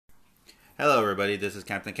Hello, everybody. This is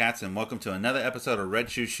Captain Katz, and welcome to another episode of Red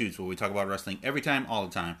Shoe Shoots, where we talk about wrestling every time, all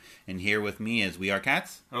the time. And here with me is We Are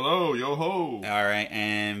Cats. Hello, yo ho. All right,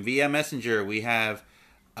 and via Messenger we have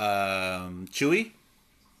Chewy.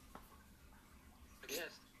 Yes.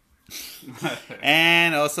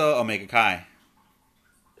 And also Omega Kai.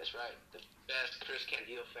 That's right. The best Chris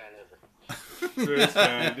Candido fan ever. Chris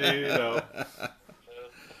Candido.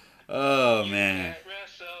 Oh, man.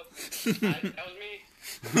 That was me.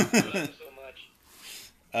 I love it so much.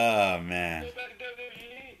 Oh, man. Go back to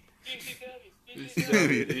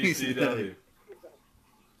WWE.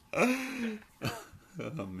 ECW.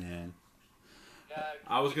 Oh, man.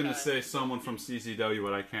 I was going to say someone from CCW,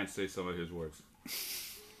 but I can't say some of his words.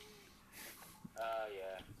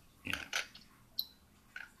 Yeah.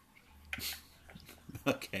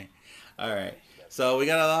 Okay. All right. So we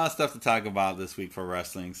got a lot of stuff to talk about this week for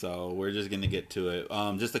wrestling, so we're just going to get to it.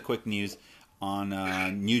 Just a quick news on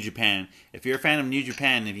New Japan. If you're a fan of New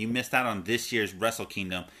Japan, if you missed out on this year's Wrestle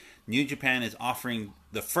Kingdom, New Japan is offering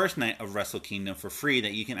the first night of Wrestle Kingdom for free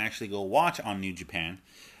that you can actually go watch on New Japan.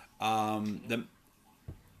 So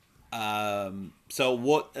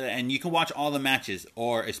what? And you can watch all the matches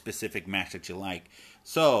or a specific match that you like.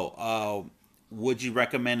 So, would you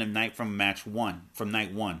recommend a night from night one?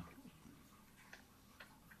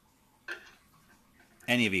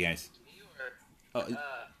 Any of you guys? Yeah.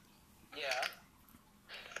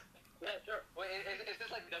 Yeah, sure. Wait, is this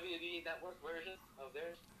like WWE Network version of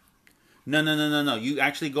theirs? No. You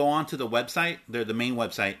actually go onto the website, the main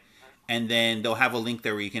website, and then they'll have a link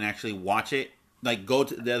there where you can actually watch it. Like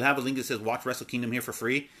they'll have a link that says "Watch Wrestle Kingdom" here for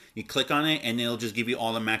free. You click on it, and it'll just give you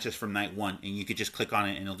all the matches from night one, and you could just click on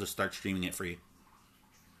it, and it'll just start streaming it free.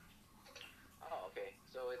 Oh, okay.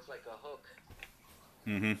 So it's like a hook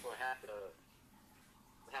for half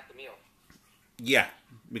the meal. Yeah,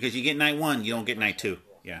 because you get night one, you don't get night two.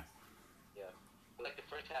 Yeah. Yeah. Like the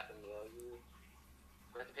first half of the meal, you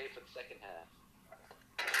have to pay for the second half.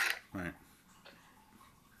 Right.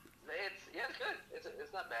 It's good.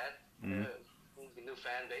 It's not bad. The new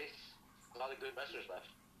fan base, a lot of good wrestlers left.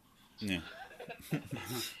 Yeah.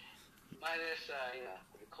 Minus,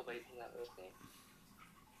 Kobayashi, what's his name?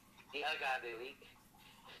 The other guy, the Elite.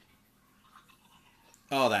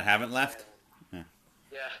 Oh, that haven't left? Yeah.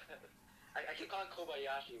 I keep calling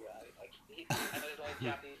Kobayashi. I know his only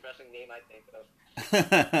Japanese wrestling name I think of.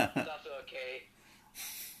 It's also okay.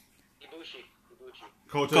 Ibushi.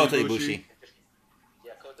 Kota Ibushi.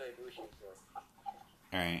 Yeah, Kota Ibushi. So.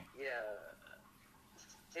 Alright. Yeah.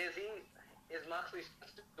 Is Moxley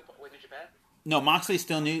still with New Japan? No, Moxley's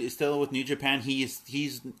still with New Japan. He's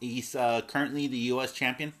currently the U.S.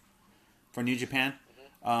 champion for New Japan.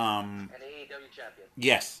 And AEW champion.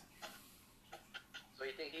 Yes. So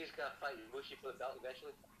you think he's gonna fight Ibushi for the belt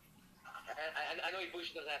eventually? I know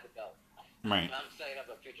Ibushi doesn't have the belt. Right. I'm setting up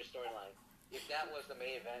a future storyline. If that was the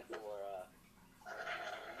main event for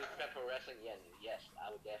New Japan Pro Wrestling, yes, I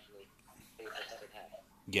would definitely pay for the second half.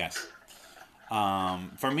 Yes.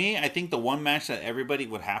 For me, I think the one match that everybody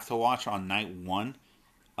would have to watch on night one,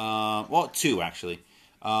 two actually.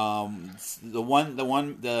 The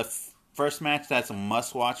first match that's a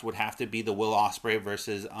must watch would have to be the Will Ospreay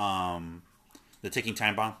versus the Ticking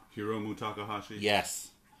Time Bomb. Hiromu Takahashi. Yes,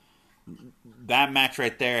 that match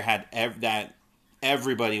right there had that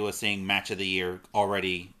everybody was saying match of the year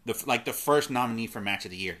already. The first nominee for match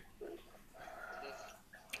of the year.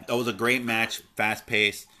 That was a great match, fast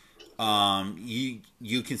paced. You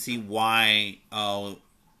can see why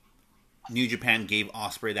New Japan gave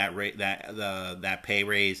Ospreay that pay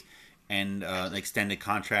raise and an extended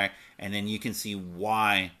contract, and then you can see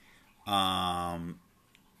why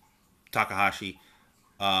Takahashi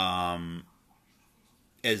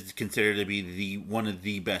is considered to be one of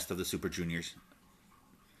the best of the Super Juniors.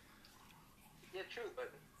 Yeah, true,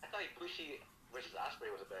 but I thought Ibushi versus Ospreay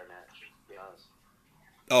was a better match, to be honest.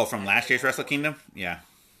 Oh, from last year's Wrestle Kingdom? Yeah.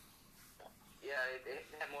 Yeah, it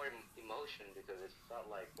had more emotion because it felt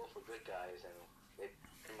like both were good guys, and they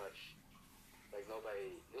pretty much, like,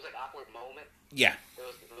 nobody, it was like an awkward moment. Yeah. It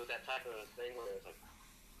was that type of thing where it was like,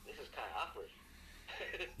 this is kind of awkward.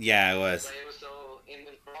 Yeah, it was. But it was so in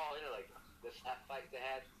the brawl, like the slap fight they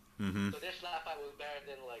had. Mm-hmm. So their slap fight was better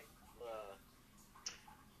than like the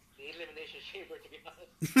Elimination Chamber, to be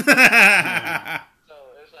honest. So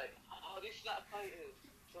it was like, oh, this slap fight is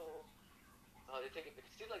so. Oh, they take it. It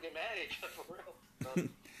seems like they're mad at each other for real.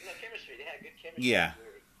 Chemistry. They had good chemistry. Yeah.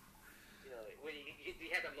 Where, when you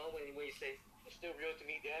had a moment where you say, "It's still real to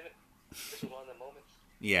me, damn it." This was one of the moments.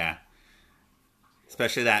 Yeah.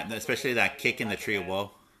 Especially that kick in the Tree of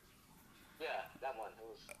Woe. Yeah, that one. It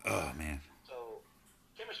was. Oh man. So,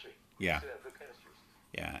 chemistry. Yeah. Good chemistry.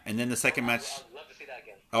 Yeah, and then the second match. I'd love to see that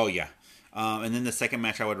again. Oh yeah, and then the second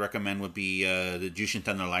match I would recommend would be the Jushin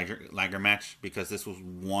Thunder Liger match, because this was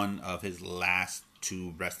one of his last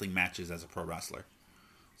 2 wrestling matches as a pro wrestler.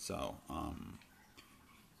 So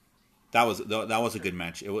that was a good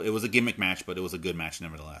match. It was a gimmick match, but it was a good match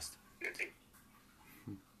nevertheless.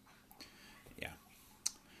 Yeah.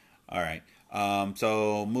 All right.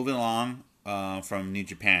 So moving along from New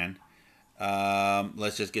Japan.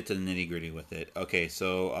 Let's just get to the nitty gritty with it. Okay,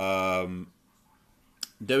 so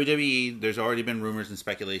WWE, there's already been rumors and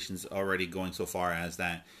speculations already going so far as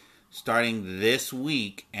that starting this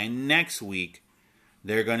week and next week,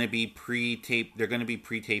 they're going to be pre-taping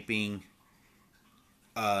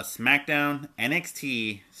SmackDown,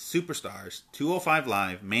 NXT, Superstars, 205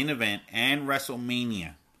 Live, Main Event, and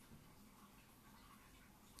WrestleMania.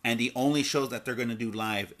 And the only shows that they're going to do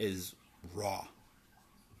live is Raw.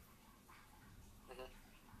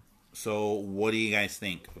 So, what do you guys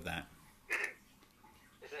think of that?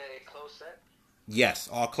 Is it a closed set? Yes,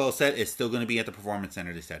 all closed set is still going to be at the Performance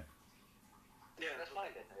Center, they said. Yeah, that's fine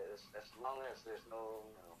then. As long as there's no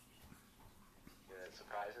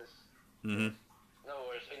surprises. Mm-hmm.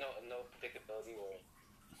 No predictability or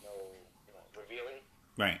no revealing.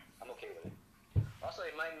 Right. I'm okay with it. Also,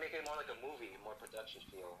 it might make it more like a movie, more production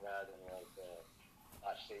feel, rather than like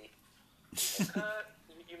Watch City. Like,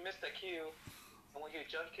 you missed a cue. I want you to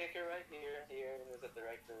jump kicker right here, and there's a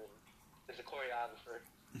director, and there's a choreographer.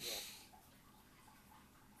 Yeah.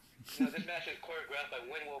 This match is choreographed by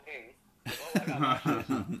Win Wo Ping. Oh, I got watch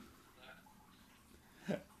this.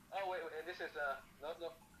 Oh, wait, and this is, no,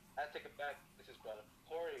 I take it back. This is the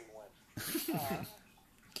pouring one.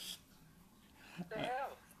 What the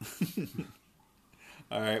hell?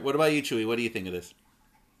 All right, what about you, Chewy? What do you think of this?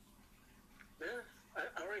 Yeah,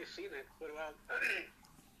 I already seen it. What about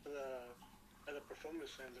the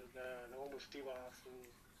Performance Center, the one with Steve Austin,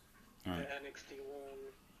 Right. the NXT one,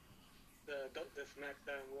 the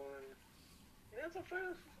SmackDown one. Yeah, it's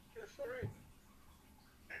alright.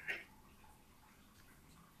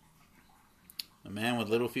 A man with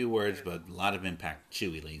little few words, but a lot of impact.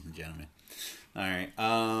 Chewy, ladies and gentlemen. All right.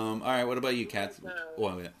 All right. What about you, Cats?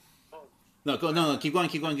 Oh, wait. No, go. No. Keep going.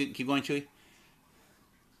 Chewy.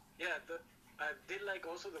 Yeah, I did like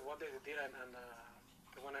also the one that they did on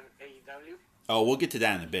the one on AEW. Oh, we'll get to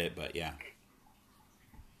that in a bit, but yeah.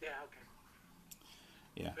 Yeah. Okay.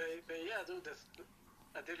 Yeah. But yeah, dude,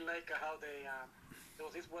 I did like how they there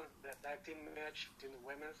was this one that tag team match between the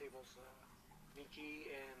women's. It was Nikki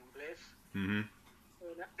and Bliss. Mm-hmm.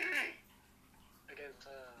 Against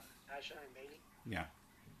Asha and Bailey. Yeah.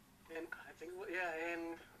 And I think,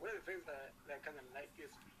 and one of the things that I kind of like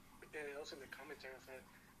is also in the commentary said,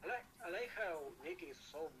 I like how Nikki is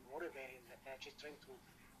so motivated that she's trying to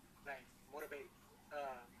like motivate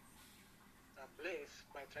Bliss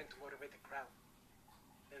by trying to motivate the crowd,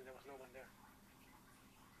 and there was no one there.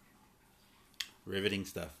 Riveting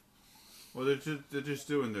stuff. Well, they're just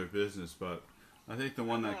doing their business, but I think the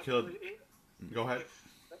one that killed. Go ahead.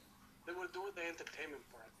 They will do the entertainment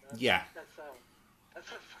part. Yeah. That's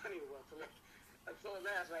how funny it was. I saw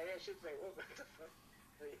that. Like, yeah, she's like, what the fuck?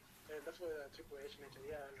 And that's what Triple H mentioned.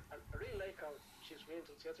 Yeah, I really like how she's really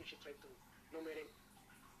enthusiastic. She's trying to,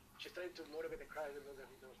 she's trying to motivate the crowd, even though there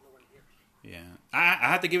was no one here. Yeah,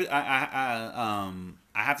 I have to give it. I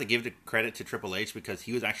have to give the credit to Triple H because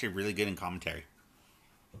he was actually really good in commentary.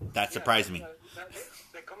 That surprised me.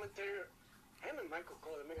 The commentary, him and Michael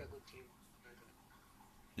Cole, they make a good team.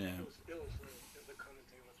 Yeah. The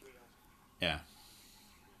commentary was really awesome. Yeah.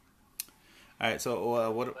 All right. So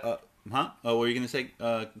what? Huh? Oh, what were you gonna say,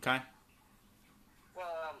 Kai?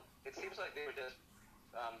 Well, it seems like they were just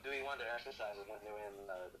doing one of their exercises when they were in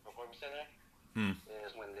the Performance Center.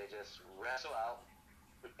 Is when they just wrestle out,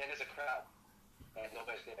 and there's a crowd, and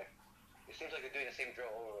nobody's there. It seems like they're doing the same drill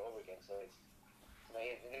over and over again. So it's,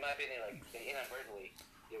 in my opinion, like inadvertently,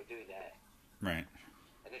 they were doing that. Right.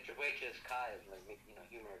 And then Triple H's Kai is like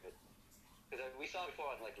humor of it. Because we saw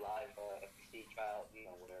before on like live FPC trial,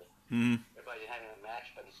 whatever. Mm-hmm. Everybody having a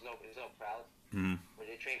match, but there's no crowd. Mm-hmm. Where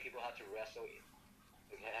they train people how to wrestle,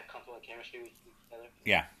 like have comfortable chemistry with each other.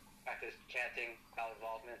 Yeah. Practice chanting, crowd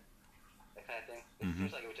involvement, that kind of thing. It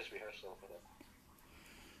seems like it was just rehearsal for them.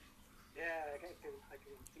 Yeah, I can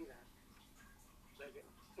see that. Like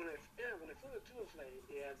when I saw the two, I was like,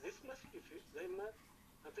 yeah, this must be they must.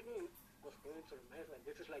 I'm thinking was going to the match like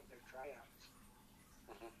this is like their tryouts.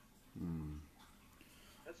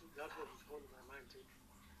 That's what was going in my mind too.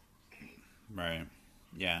 Right.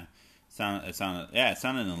 Yeah. It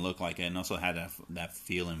sounded and looked like it, and also had that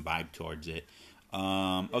feel and vibe towards it.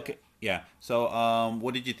 Okay, yeah. So,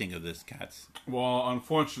 what did you think of this, Cats? Well,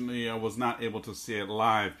 unfortunately, I was not able to see it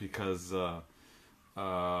live because Reasons.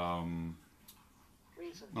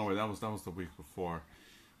 no wait, that was the week before.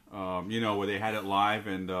 Where they had it live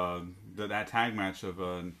and that tag match of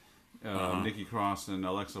Nikki Cross and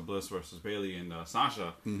Alexa Bliss versus Bayley and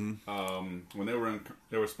Sasha. When they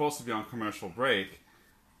were supposed to be on commercial break,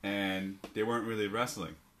 and they weren't really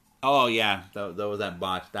wrestling. Oh yeah, that was that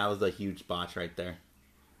botch. That was a huge botch right there.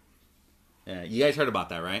 Yeah, you guys heard about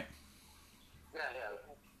that, right? Yeah.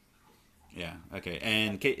 Yeah. Okay.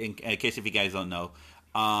 And in case if you guys don't know,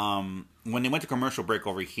 when they went to commercial break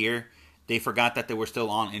over here, they forgot that they were still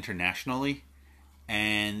on internationally,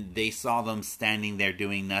 and they saw them standing there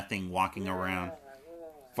doing nothing, walking around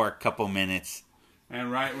for a couple minutes.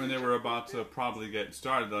 And right when they were about to probably get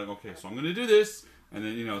started, they're like, okay, so I'm going to do this. And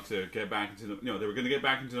then, to get back into the, they were going to get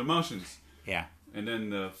back into the motions. Yeah. And then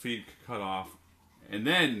the feed cut off. And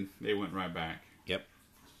then they went right back. Yep.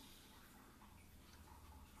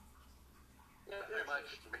 Yeah, pretty much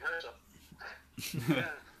rehearsal.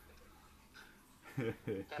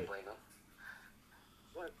 Can't blame them.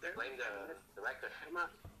 What? Blame the director. Come on.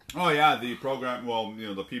 Oh, yeah, the program,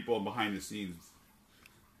 the people behind the scenes.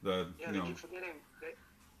 Yeah, they keep forgetting.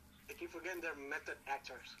 They keep forgetting they're method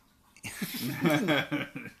actors. No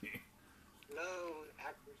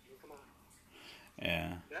actors. Come on.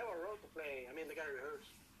 Yeah. They have a role to play. I mean, they gotta rehearse.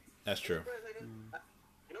 That's true. You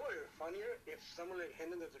know what would be funnier if someone like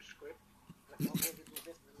handed them the script. Like, okay, do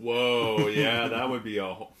this. Whoa, yeah, that would be a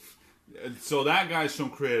whole... So that guy's some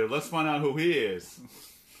creative. Let's find out who he is.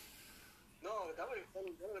 No, that would be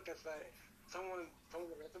funny because someone told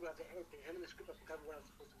the rest of us, hey, hand me the script. I forgot what I was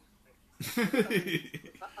supposed to do.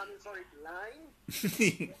 I mean, sorry, line? I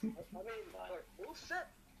mean, sorry, bullshit?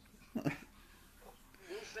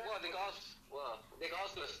 Well, they got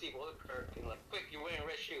also Steve Odenkirk. Like, quick, you're wearing a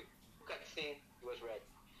red shoe. Who got the scene? He was red.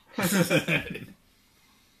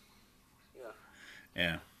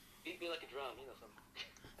 Yeah. Beat me like a drum, something.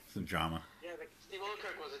 Some drama. Yeah, like, Steve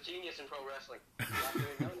Odenkirk was a genius in pro wrestling. You have to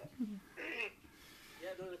know that.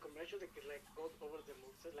 yeah, those are commercials that could, like, go over the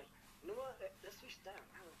moveset, like, you know what, let's switch that.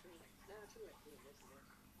 I don't feel like, nah, I feel like doing this and that.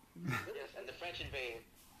 Yes, and the French invading.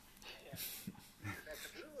 Yeah. That's a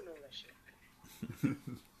blue and all that shit.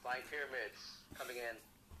 Flying pyramids coming in.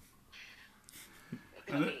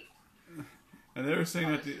 And they were saying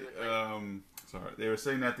that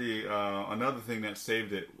another thing that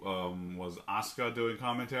saved it was Asuka doing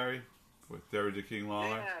commentary with Derry the King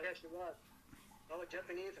Lawler. Yeah, she was. All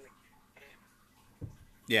Japanese and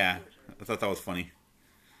Yeah. I thought that was funny.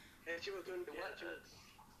 and she was doing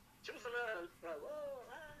she was a little whoa,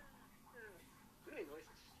 really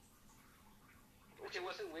noises. Which it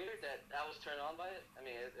wasn't weird that I was turned on by it. I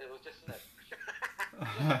mean, it was just that.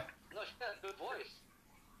 No, she got a good voice.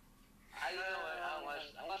 I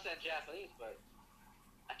understand Japanese, but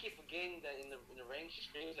I keep forgetting that in the ring she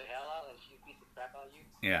screams the hell out and she beats the crap out of you.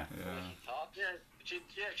 Yeah. When she talks, She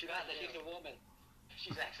forgot that she's a woman.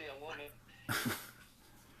 She's actually a woman.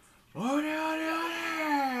 Like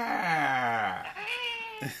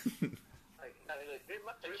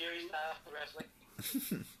Jerry style wrestling.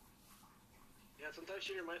 Yeah, sometimes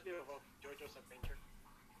she reminds me of JoJo's Adventure.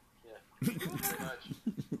 Yeah, pretty much.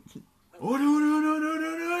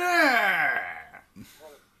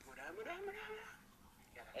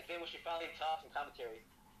 And then when she finally talks in commentary,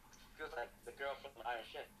 feels like the girl from Iron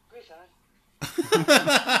Chef. Great, son.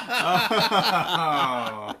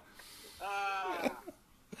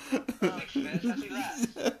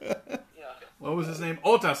 What was his name?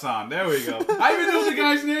 Ota-san. There we go. I even know the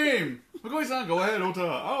guy's name. Magoi-san, go ahead, Ota.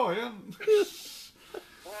 Oh, yeah.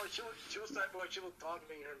 Well, she was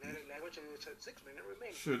talking in her native language and it said 6 minutes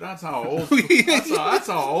remain. Shoot, that's how old. That's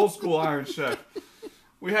how old school Iron Chef.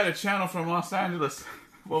 We had a channel from Los Angeles.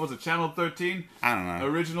 What was it? Channel 13. I don't know.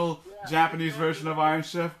 Original Japanese version of Iron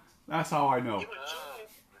Chef. That's how I know.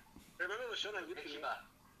 Remember the show on YouTube? Michiba.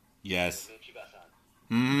 Yes. Michiba-san.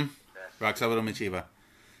 Mm-hmm. Roxaburo Michiba.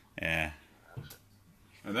 Yeah.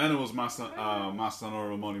 And then it was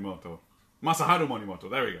Masanori Monimoto. Masaharu Monimoto.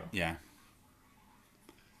 There we go. Yeah.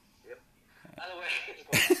 By the way,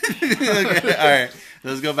 Okay, all right.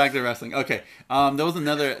 Let's go back to wrestling. Okay. There was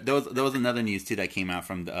another news too that came out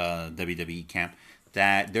from the WWE camp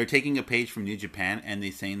that they're taking a page from New Japan and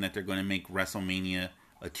they're saying that they're going to make WrestleMania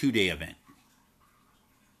a 2-day event.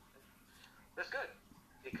 that's good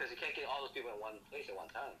because you can't get all those people in one place at one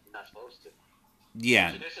time. You're not supposed to.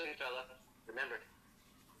 Yeah. Traditionally, fella, remember.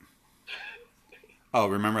 Oh,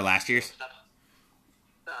 remember last year's? Stop.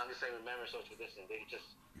 No, I'm just saying remember social distancing. They just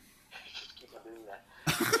keep on doing that.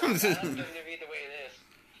 I don't give it the way it is.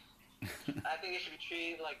 I think it should be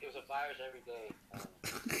treated like it was a virus every day.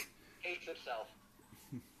 Hates itself.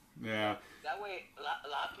 Yeah. That way, a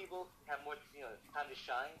lot of people have more, time to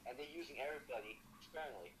shine, and they're using everybody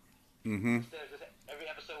sparingly. Mm-hmm. Instead of just every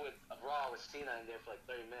episode of Raw with Cena in there for like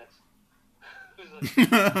 30 minutes.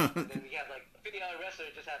 And then you have like a $50 wrestler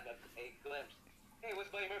just have a glimpse. Hey, what's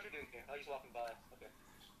Buddy Murphy doing here? Oh, he's walking by. Okay.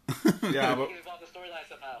 Yeah, but He's involved in the storyline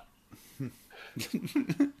somehow.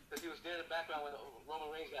 Because he was there in the background when Roman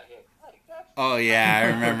Reigns got hit. Like, Oh yeah, I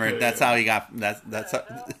remember. That's how he got.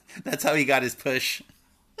 That's how he got his push.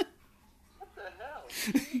 what the hell?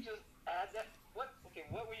 Did you just add that? What? Okay,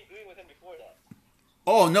 what were you doing with him before that?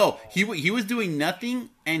 Oh no, he was doing nothing,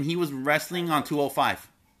 and he was wrestling on 205.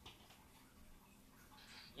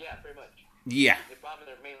 Yeah, pretty much. Yeah. They brought him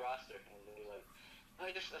in their main roster, and they were like,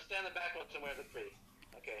 "I just stand in the back row somewhere, look pretty."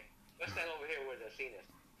 Okay, let's stand over here where the scene is.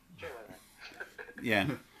 Sure, why not? Yeah.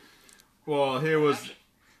 well, here was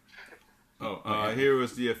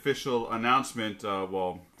the official announcement.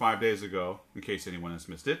 5 days ago, in case anyone has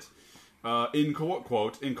missed it. In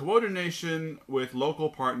coordination with local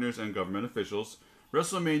partners and government officials,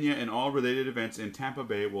 WrestleMania and all related events in Tampa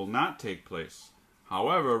Bay will not take place.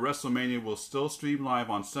 However, WrestleMania will still stream live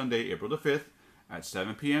on Sunday, April the 5th at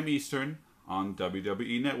 7 p.m. Eastern on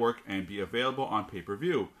WWE Network and be available on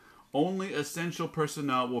pay-per-view. Only essential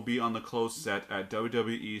personnel will be on the closed set at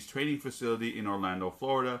WWE's training facility in Orlando,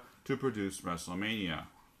 Florida to produce WrestleMania.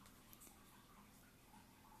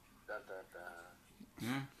 Dun, dun,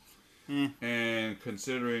 dun. Yeah. And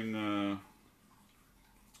considering,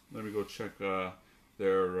 let me go check their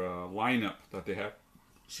lineup that they have.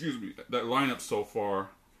 Excuse me, that lineup so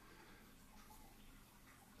far.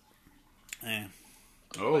 Yeah.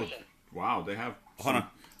 Oh, Question. wow, they have. Hold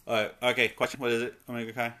on. Okay, question. What is it,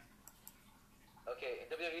 Omega Kai? Okay,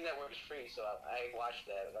 WWE Network is free, so I watched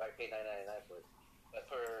that. I paid $9.99 for it. But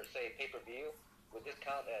for, say, pay-per-view, would this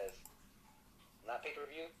count as not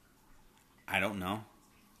pay-per-view? I don't know.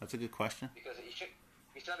 That's a good question. Because you should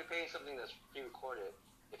not be paying something that's pre-recorded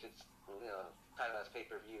if it's, titled as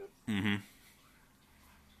pay-per-view. Mm-hmm.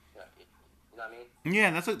 You know what I mean?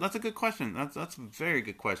 Yeah, that's a good question. That's a very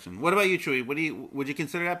good question. What about you, Chewy? Would you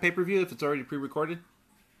consider that pay per view if it's already pre recorded?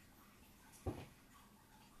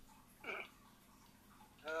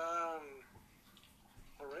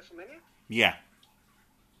 For WrestleMania? Yeah.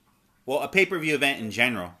 Well, a pay per view event in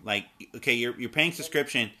general, like okay, you're paying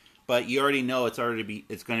subscription, but you already know it's going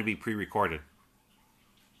to be pre recorded.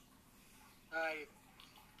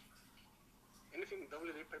 Anything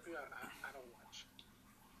WWE pay-per-view, I don't watch.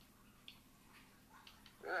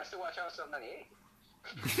 Yeah, I still watch House of 98.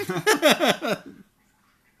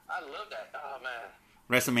 I love that. Oh, man.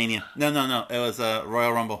 WrestleMania. No. It was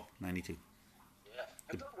Royal Rumble '92. Yeah.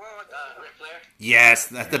 Well, Ric Flair? Yes,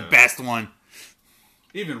 that's the best one.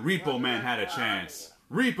 Even Repo Man had a chance.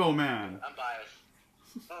 Repo Man. I'm biased.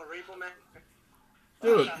 Repo Man.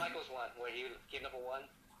 Dude. Shawn Michaels won, where he came number one.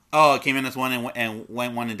 Oh, it came in as one and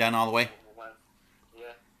went one and done all the way. One.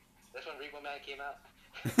 Yeah. That's when Repo Man came out.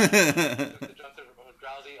 Yep. The drums were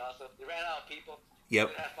drowsy also. They ran out of people. They had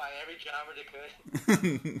to find every genre they could.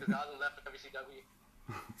 Because all the left of WCW.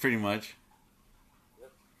 Pretty much.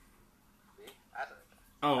 Yep. See? That's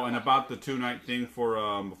Oh, and about the 2-night thing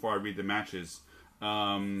for before I read the matches.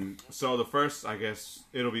 So the first, I guess,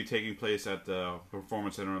 it'll be taking place at the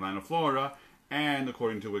Performance Center in Orlando, Florida, and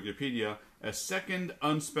according to Wikipedia, a second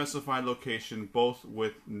unspecified location, both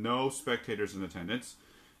with no spectators in attendance,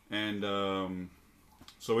 and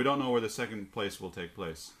so we don't know where the second place will take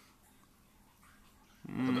place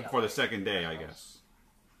for the second day, I guess.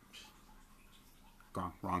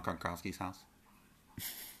 Ron Gronkowski's house.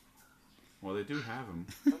 Well, they do have him,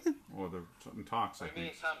 or they're in talks, I What do you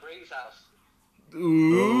mean think. Tom Brady's house?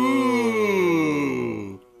 Ooh.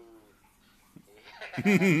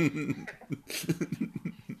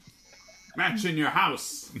 Match in your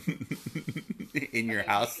house. In your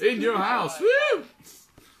house. In your house. Woo! And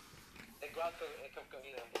Gronk goes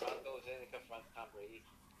in and confronts Tom Brady.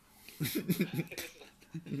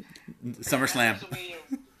 SummerSlam. WrestleMania.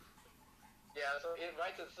 Yeah, so it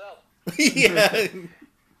writes itself. Yeah.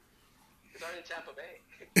 It's already in Tampa Bay.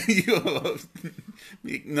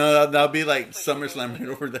 No, that'll be like SummerSlam right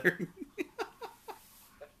over there. And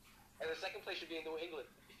the second place should be in New England.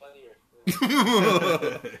 It'd be funnier.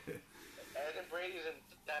 And then Brady's in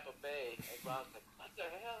Tampa Bay. And Gronk's like, what the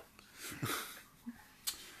hell?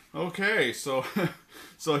 Okay, so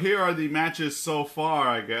here are the matches so far,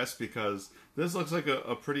 I guess, because this looks like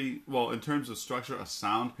a pretty, well, in terms of structure, a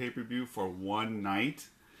sound pay-per-view for one night.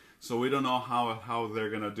 So we don't know how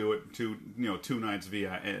they're gonna do it two nights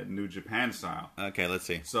via New Japan style. Okay, let's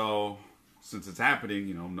see. So since it's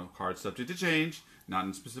happening, no card subject to change, not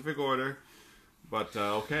in specific order. But,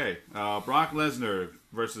 okay. Brock Lesnar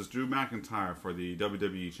versus Drew McIntyre for the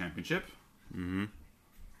WWE Championship. Mm-hmm.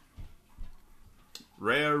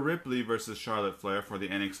 Rhea Ripley versus Charlotte Flair for the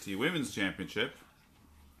NXT Women's Championship.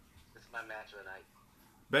 This is my match of the night.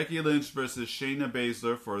 Becky Lynch versus Shayna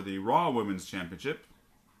Baszler for the Raw Women's Championship.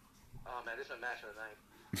 Oh man, this is my match of the night.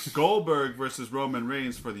 Goldberg versus Roman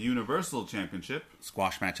Reigns for the Universal Championship.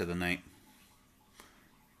 Squash match of the night.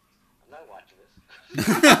 I'm not watching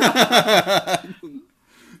this.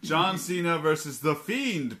 John Cena versus The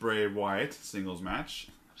Fiend Bray Wyatt singles match.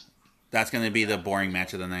 That's going to be the boring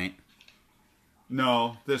match of the night.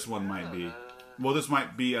 No, this one might be. Well, this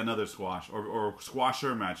might be another squash or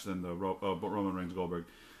squasher match than the Roman Reigns Goldberg.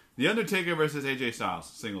 The Undertaker versus AJ Styles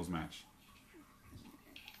singles match.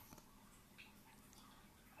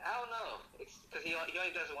 I don't know. It's because he only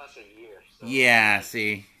does it once a year. So. Yeah,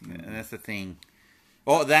 see, that's the thing.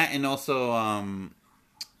 Oh, that and also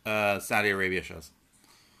Saudi Arabia shows.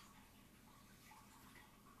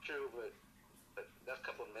 True, but that's a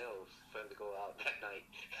couple of mils for him to go out that night.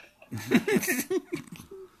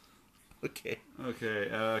 Okay.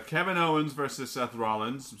 Okay, Kevin Owens versus Seth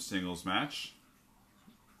Rollins singles match.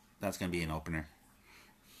 That's going to be an opener.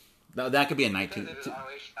 That could be a night too. If it's ROH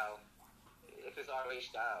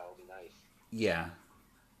style, it'll be nice. Yeah.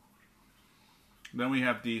 Then we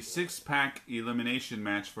have the 6-pack elimination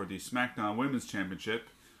match for the SmackDown Women's Championship.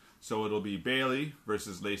 So it'll be Bayley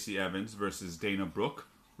versus Lacey Evans versus Dana Brooke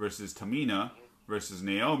versus Tamina versus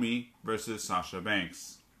Naomi versus Sasha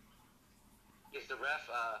Banks. Is the ref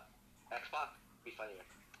X-Pac? Be funnier.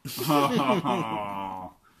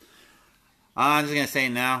 I'm just going to say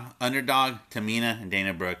now, underdog, Tamina, and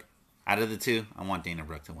Dana Brooke. Out of the two, I want Dana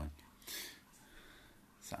Brooke to win.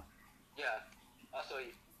 So. Yeah. Also,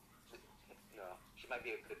 she might be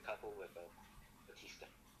a good couple with Batista.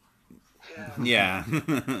 Yeah. She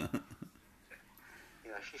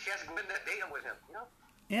has to win that date with him,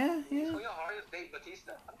 Yeah, yeah. So, hard to date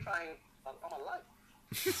Batista. I'm trying on my life.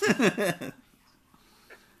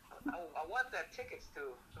 I want that tickets to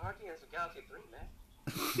Guardians of the Galaxy 3, man.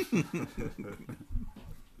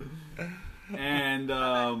 And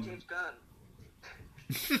James Gunn.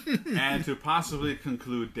 and to possibly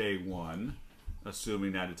conclude day one,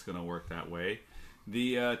 assuming that it's going to work that way,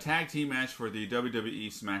 the tag team match for the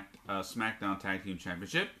WWE SmackDown Tag Team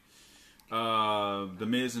Championship. The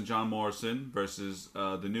Miz and John Morrison versus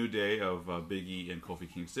the New Day of Big E and Kofi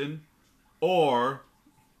Kingston, or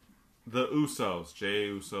the Usos, Jey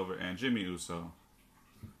Uso and Jimmy Uso.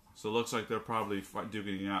 So it looks like they're probably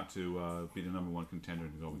duking it out to be the number one contender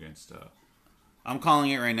to go against. I'm calling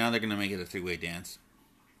it right now. They're going to make it a 3-way dance.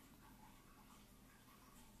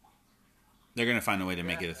 They're going to find a way to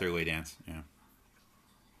make it a 3-way dance. Yeah.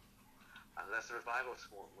 Unless the Revival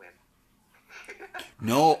won't win.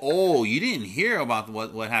 No, oh, you didn't hear about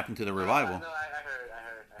what happened to the Revival. No, I heard.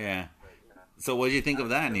 Yeah. But, So what did you think of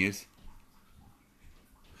that news?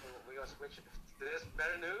 We gonna switch to this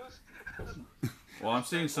better news? Well, I'm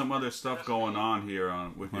seeing some other stuff going on here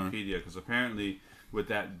on Wikipedia because apparently with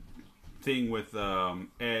that thing with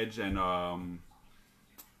Edge and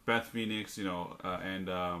Beth Phoenix,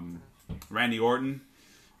 and Randy Orton,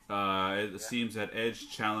 it seems that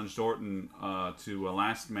Edge challenged Orton to a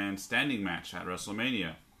last man standing match at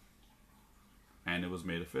WrestleMania, and it was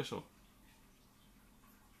made official.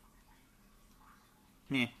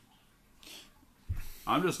 Yeah.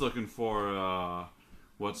 I'm just looking for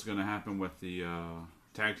what's going to happen with the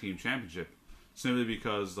tag team championship, simply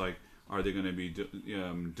because are they going to be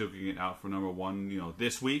duking it out for number one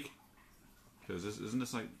this week? Because isn't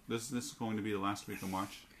this going to be the last week of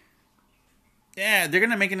March? Yeah, they're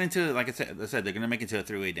gonna make it into, like I said, they're gonna make it into a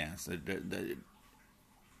 3-way dance.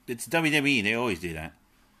 It's WWE; they always do that.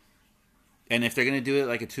 And if they're gonna do it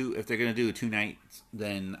if they're gonna do it 2 nights,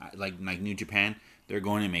 then like New Japan, they're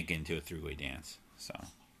going to make it into a 3-way dance. So,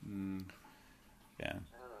 yeah. I don't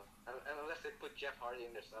know. Unless they put Jeff Hardy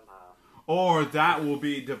in there somehow. Or that will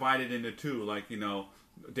be divided into 2.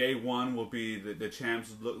 Day one will be the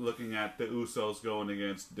champs looking at the Usos going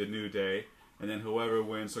against the New Day. And then whoever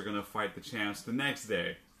wins are going to fight the champs the next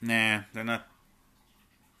day. Nah, they're not.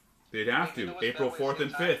 They'd have to. April 4th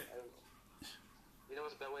and 5th. You know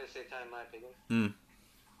what's a better way to save time, in my opinion?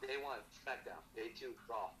 Day 1, SmackDown. Day 2,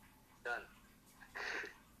 Raw. Done.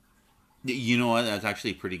 You know what? That's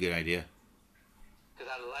actually a pretty good idea.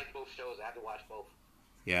 Because I like both shows. I have to watch both.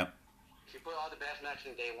 Yeah. If you put all the best matches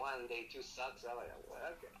in day 1 and day 2 sucks, I'm like,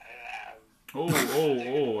 what?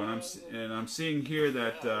 And I'm seeing here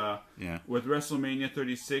that with WrestleMania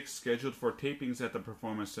 36 scheduled for tapings at the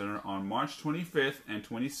Performance Center on March 25th and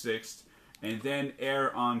 26th, and then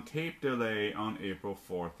air on tape delay on April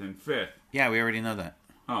 4th and 5th. Yeah, we already know that.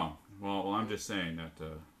 Oh, well, I'm just saying that,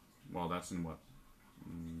 well, that's in what?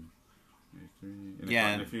 In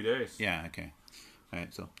a few days. Yeah, okay. All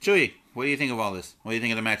right, so, Chewy, what do you think of all this? What do you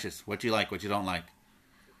think of the matches? What you like, what you don't like?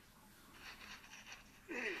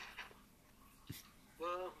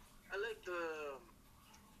 Well, I like the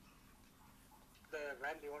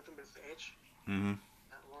Randy Orton versus Edge. Mm-hmm.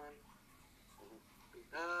 That one.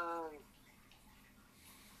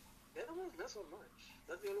 The other one's not so much.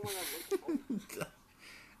 That's the only one I'm looking for.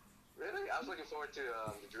 Really? I was looking forward to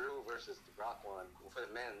the Drew versus the Brock one for the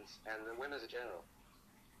men's and the women's in general.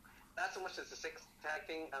 Not so much as the six tag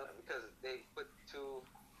thing because they put two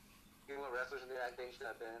female wrestlers in there. I think should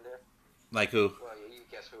have been in there. Like who? Well, you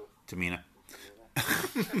guess who? Tamina.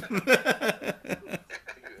 You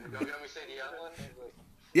want me to say the other one?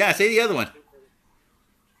 Yeah, say the other one.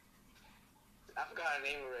 I forgot her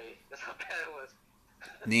name already. That's how bad it was.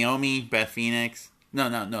 Naomi, Beth Phoenix. No.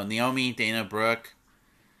 Naomi, Dana Brooke.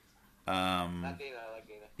 Not Dana, I like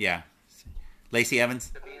Dana. Yeah. Lacey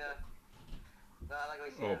Evans. Tamina. No, I like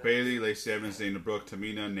Lacey Oh, Evans. Bailey, Lacey Evans, Dana Brooke,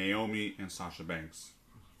 Tamina, Naomi, and Sasha Banks.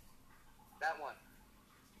 That one.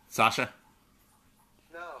 Sasha.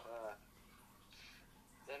 No,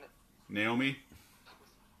 damn it. Naomi?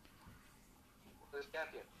 Who's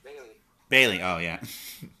champion? Bailey. Bailey. Oh, yeah.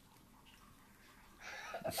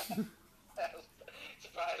 I was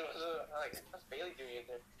surprised. Like, what's Bailey doing in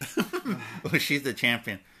there? Well, she's the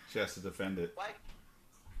champion. She has to defend it. Why?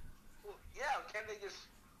 Well, yeah, can't they just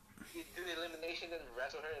do the elimination and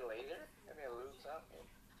wrestle her later? I mean, lose something.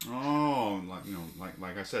 Oh,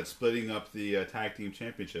 like I said, splitting up the tag team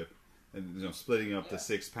championship, and splitting up the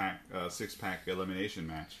six pack elimination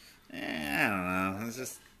match. I don't know. It's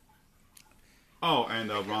just. Oh, and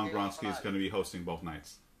Ron Bronski is going to be hosting both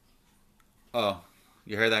nights. Oh,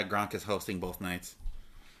 you heard that Gronk is hosting both nights.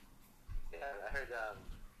 Yeah, I heard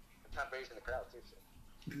Tom Brady's in the crowd too. So.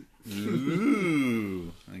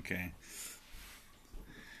 Ooh. Okay.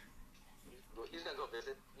 He's gonna go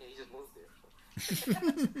visit. Yeah, he just moved there. So.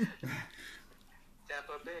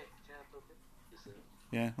 Tampa Bay. He said.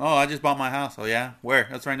 Yeah. Oh, I just bought my house. Oh, yeah? Where?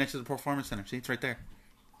 That's right next to the Performance Center. See, it's right there.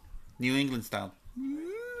 New England style.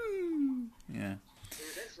 Yeah.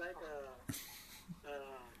 That's like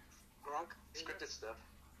Gronk. Scripted stuff.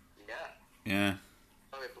 Yeah. Yeah.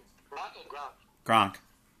 Okay, Brock or Gronk? Gronk.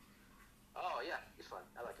 Oh yeah, he's fun.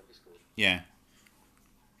 I like him. He's cool. Yeah.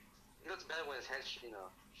 He looks better when his head's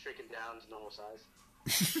shrinking down to normal size.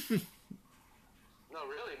 No,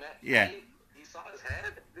 really, man. Yeah. He saw his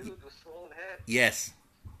head. Dude, the swollen head. Yes.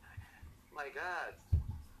 My God.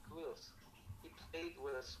 Kudos. He played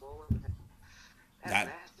with a swollen head. That's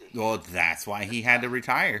nasty. Well, that's why he had to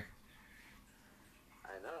retire.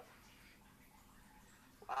 I know.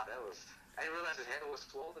 Wow, that was. I didn't realize his head was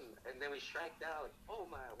swollen, and then we shrank down. Like, oh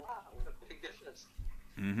my, wow, what a big difference.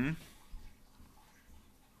 Mm-hmm.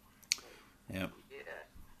 Yep. Yeah.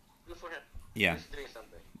 Good for him. Yeah. He's doing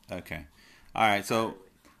something. Okay. All right. So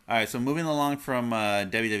moving along from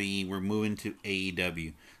WWE, we're moving to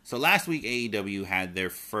AEW. So last week, AEW had their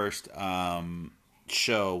first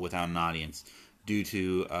show without an audience due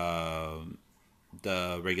to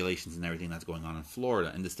the regulations and everything that's going on in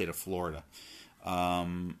Florida, in the state of Florida.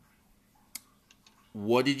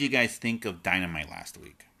 What did you guys think of Dynamite last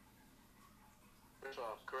week? First of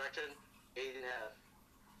all, correction, they didn't have.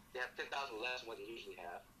 They have 10,000 less than what they usually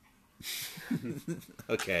have.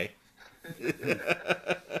 Okay.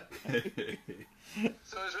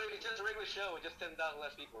 So it's really just a regular show with just 10,000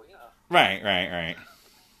 less people, Right. Right.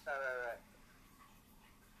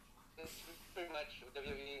 It's pretty much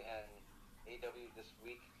WWE and AEW this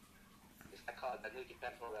week. I call it the New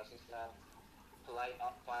Japan Pro Wrestling style. Polite,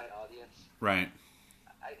 quiet audience. Right.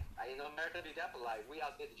 I know America be that polite. We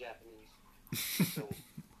outdid the Japanese. So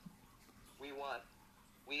we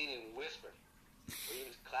didn't even whisper. We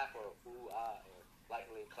didn't clap or ooh-ah or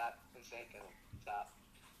lightly clap and sync and stop.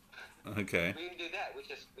 Okay. We didn't do that. We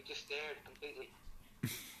just stared completely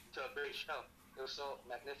to a big show. It was so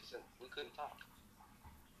magnificent. We couldn't talk.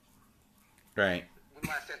 Right. We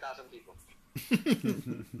might have 10,000 people.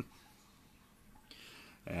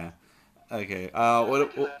 Yeah. Okay.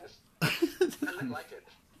 What? I like it.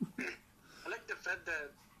 I like the fact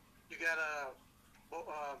that you got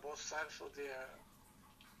both sides of the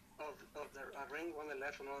ring, on the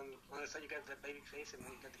left and on the side you got the baby face and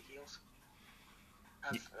then you got the heels.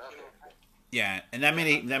 As, Okay. Yeah, and that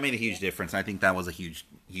made a huge difference. I think that was a huge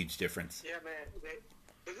difference. Yeah, man.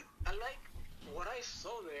 I like what I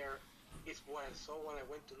saw there is what I saw when I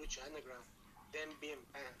went to Lucha Underground. Them being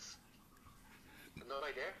pants.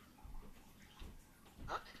 Nobody there?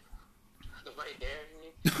 Huh? The right hair. You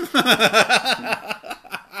mean?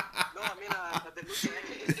 No, I mean, the Lucha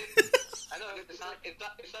I know it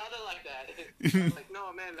sounded like that. like,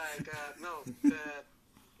 no, man, like, no, the,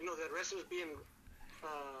 you know, the wrestlers being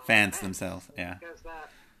Fans themselves, yeah. Because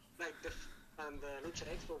like on the Lucha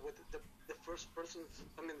Expo with the first persons,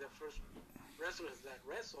 I mean, the first wrestlers that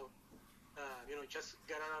wrestle, you know, just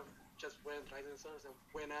got out of, just went right in the sun and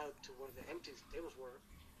went out to where the empty tables were,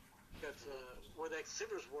 that's where the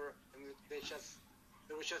exhibitors were, and they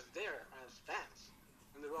were just there as fans,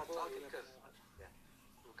 and they were all talking because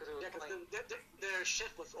because their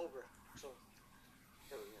shift was over, so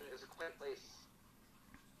it was a quiet place.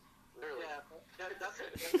 Literally. yeah,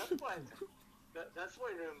 that's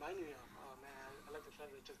what it reminded me of. Oh man, I like the fact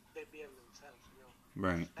that they be themselves, you know,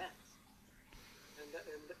 Right. fans, and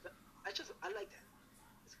I like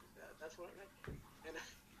that. That's what I like, and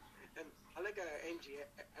I like MJF.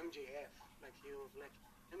 Like he was like,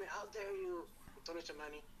 I mean, how dare you, Tony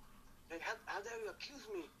Schiavone? Like how dare you accuse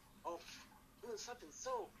me of doing something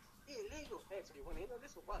so illegal? Hey, so you want to handle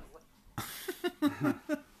this or what?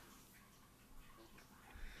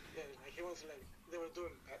 Yeah, like he was like they were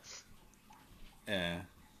doing that. Yeah.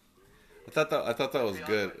 I thought that was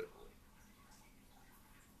good.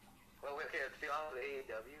 Well, we're here to be honest with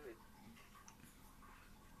AEW.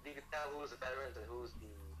 You can tell who's the veterans and who's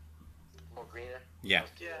the more greener. Yeah.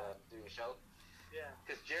 Doing a show. Yeah.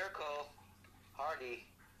 Because Jericho, Hardy,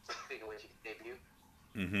 speaking of which, he debuted.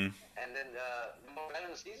 Mm-hmm. And then the more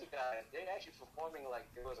veteran season guys, they're actually performing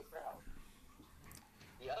like there was a crowd.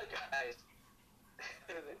 The other guys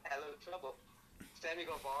had a little trouble. Sammy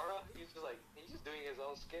Guevara, he's just doing his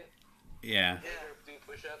own skit. Yeah. Doing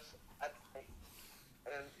push-ups. And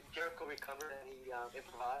then Jericho recovered and he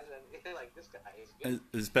improvised, and they're like, this guy is good.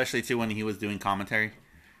 Especially too when he was doing commentary.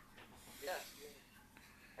 Yes.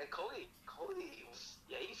 And Cody was,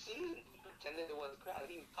 he seemed, he pretended it was a crowd.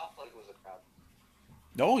 He talked like it was a crowd.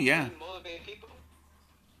 Oh yeah. He motivated people.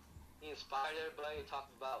 He inspired everybody. He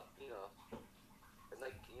talked about,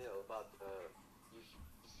 about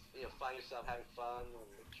find yourself having fun and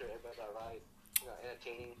make sure everybody's all right.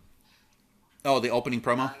 Entertaining. Oh, the opening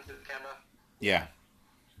promo. Lying to the camera. Yeah.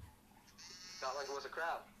 Felt like it was a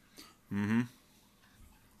crowd. Mm-hmm.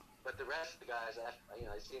 But the rest of the guys,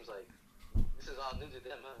 it seems like this is all new to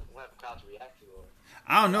them. We'll have a crowd to react to.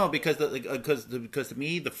 I don't know because because to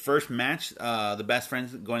me the first match, the Best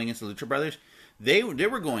Friends going against the Lucha Brothers, they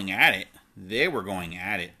were going at it. They were going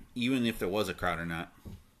at it, even if there was a crowd or not.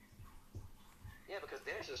 Yeah, because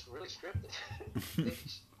they're just really scripted.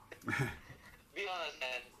 Be honest,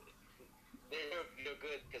 man. They're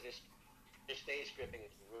good because their stage scripting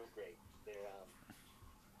is real great. They're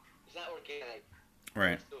it's not organic.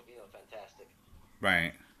 Right. It's still fantastic.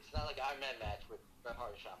 Right. It's not like Iron Man match with Bret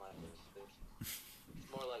Hart and Shawn Michaels. It's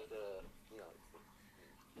more like the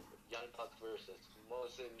Young Bucks versus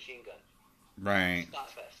Morrison Machine Gun. Right.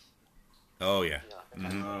 Spotfest. Oh yeah.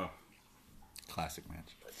 Mm-hmm. Oh. Classic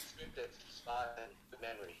match. Scripted spot and the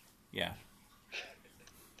memory. Yeah.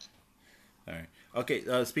 All right.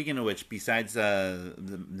 Okay. Speaking of which, besides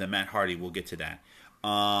the Matt Hardy, we'll get to that.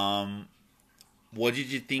 What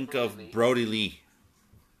did you think of Brody Lee?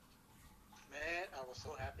 Man, I was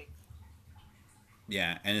so happy.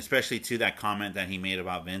 Yeah, and especially to that comment that he made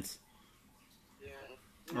about Vince. Yeah.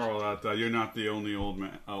 Oh, that you're not the only old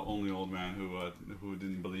man who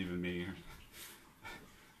didn't believe in me.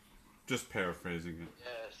 Just paraphrasing it.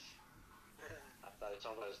 Yes. I thought it's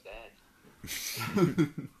almost dead.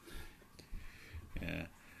 Yeah.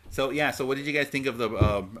 So what did you guys think of the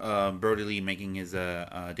Brody Lee making his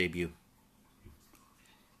debut?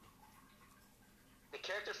 The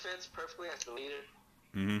character fits perfectly as the leader.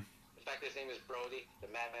 Mm-hmm. The fact that his name is Brody, the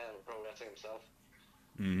madman of pro wrestling himself.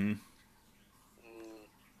 Mm-hmm.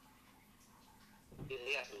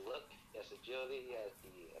 He has the look, he has the agility, he has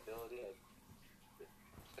the ability. It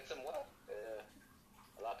fits him well.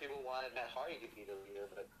 A lot of people wanted Matt Hardy to be the leader,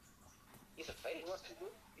 but he's a face. He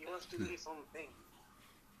wants to do his own thing.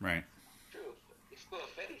 Right. True. He's still a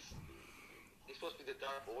face. He's supposed to be the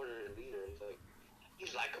Dark Order leader.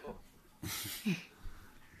 He's likable.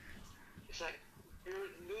 It's like your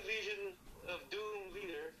new Legion of Doom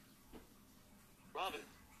leader, Robin.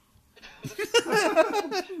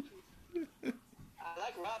 I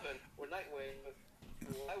like Robin or Nightwing, but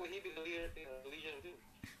why would he be the leader of the Legion of Doom?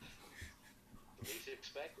 The least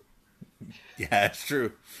expected. Yeah, that's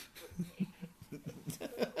true.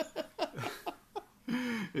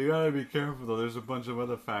 You gotta be careful though. There's a bunch of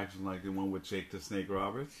other factions, like the one with Jake the Snake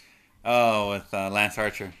Roberts. Oh, with Lance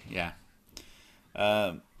Archer. Yeah.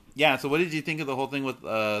 Yeah. So, what did you think of the whole thing with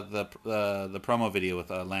the promo video with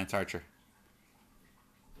Lance Archer?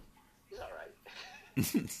 He's alright.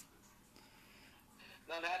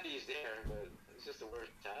 No, I'm happy he's there, but it's just the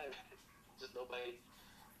worst time. Just nobody.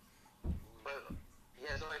 But he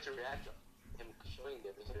has nobody to react to him showing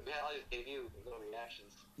it. We had all his debut, no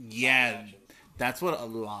reactions. Yeah, Reactions. that's what a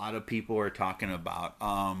lot of people are talking about.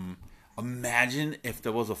 Imagine if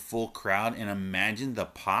there was a full crowd, and imagine the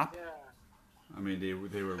pop. Yeah. I mean, they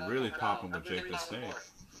were really popping with Jake the Snake.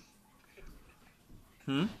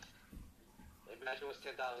 Hmm. Imagine it was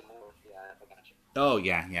 10,000 more. Yeah, I got you. Oh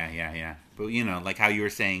yeah. But you know, like how you were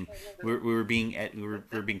saying, we were being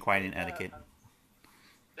quiet in etiquette.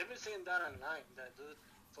 They've been saying that online, that dude.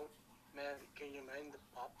 So, man, can you imagine the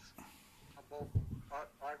pops about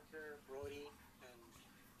Arthur, Brody, and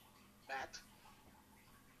Matt?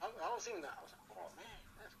 I was seeing that. I was like, oh man,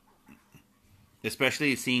 that's cool.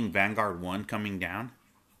 Especially seeing Vanguard 1 coming down.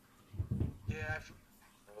 Yeah,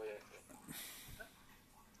 Oh, yeah.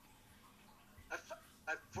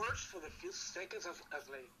 at first, for the few seconds, I was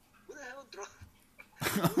like, who the hell drone?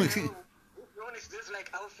 Who drone is this? Like,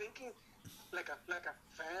 I was thinking, like a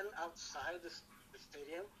fan outside the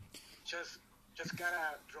stadium, just got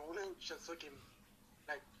a drone and just so he can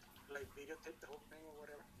like videotape the whole thing or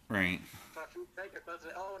whatever. Right. For a few seconds, I was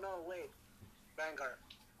like, oh no, wait, Vanguard.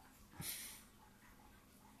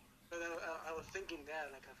 But I was thinking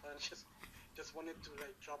that, like, I thought just wanted to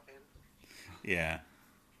like drop in. Yeah.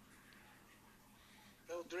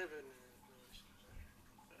 Well driven.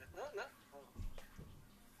 No. Oh.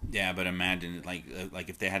 Yeah, but imagine like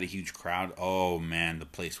if they had a huge crowd. Oh man, the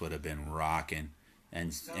place would have been rocking,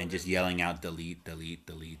 and just yelling out delete. There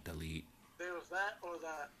was that or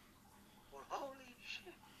that. Or holy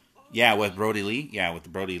shit. Holy Yeah, with Brody Lee. Yeah,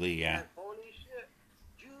 with Brody Lee. Yeah. shit, holy shit.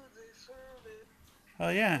 You deserve it. Oh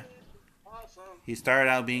yeah. Awesome. He started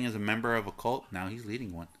out being as a member of a cult. Now he's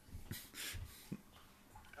leading one.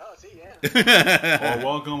 Oh, see, yeah. Oh,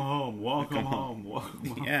 welcome home. Welcome home.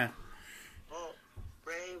 Yeah. Oh,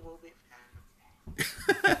 Ray will be fine.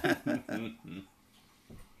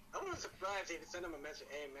 I wasn't surprised if he sent him a message.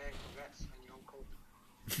 Hey, man, congrats on your own coach.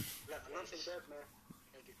 Nothing bad, man.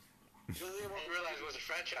 Thank you. I didn't realize it was a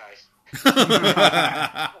franchise.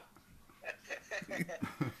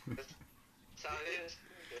 That's how it is.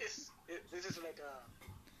 This is like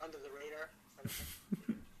under the radar.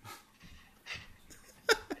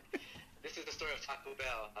 This is the story of Taco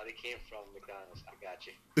Bell, how they came from McDonald's. I got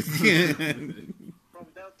you. From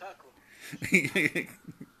Del Taco.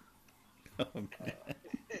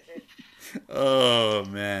 Oh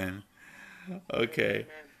man. Okay.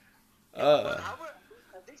 But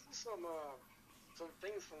I did see some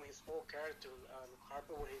things from his old character,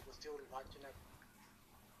 Harper, where he was still watching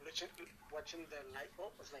the light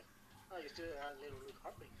bulb. I was like, oh, you still have little Luke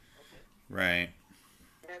Harper. Okay. Right.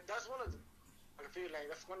 And that's one of the, I feel like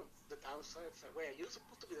that's one of the downsides. Like, wait, you're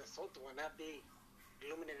supposed to be the salty one, not be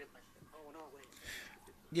illuminated by, oh no, wait.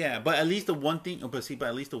 Yeah, but at least the one thing, but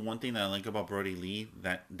at least the one thing that I like about Brody Lee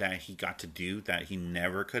that he got to do that he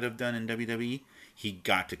never could have done in WWE, he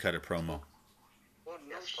got to cut a promo. Oh,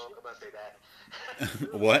 no Yes, shit. I'm about to say that.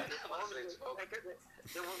 What? A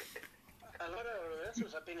lot of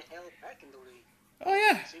wrestlers have been held back in the league. Oh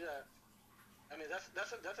yeah. See that? I mean, that's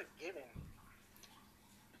a given.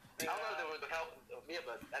 I don't know if there was the help of me,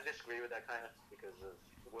 but I disagree with that kind of because of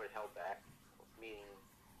the word held back, meaning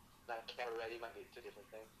not camera ready might be two different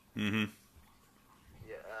things. Mm-hmm.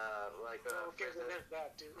 Yeah, like Okay, so there's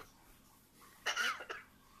that too.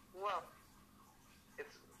 well,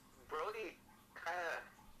 it's Brody kind of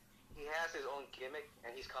he has his own gimmick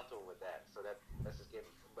and he's comfortable with that, so that's his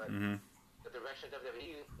gimmick. But the direction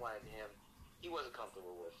WWE wanted him, he wasn't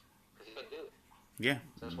comfortable with because he couldn't do it. Yeah.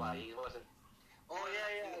 So that's why he wasn't. Oh yeah.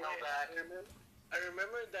 He held back. I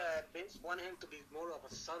remember that Vince wanted him to be more of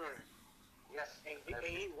a southerner, Yes, and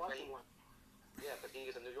he wasn't one. Yeah, but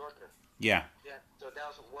he is a New Yorker. Yeah. Yeah. So that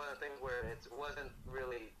was one of the things where it wasn't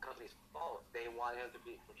really company's fault. They wanted him to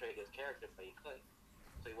portray his character, but he couldn't.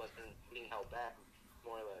 So he wasn't being held back.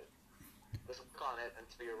 More like, let's work on it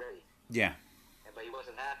until you're ready. Yeah. But he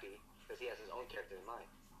wasn't happy because he has his own character in mind.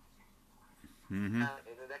 Mm-hmm.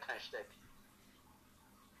 And that kind of shtick.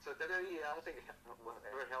 So WWE, I don't think will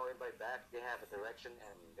ever held anybody back. They have a direction,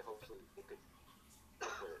 and hopefully they could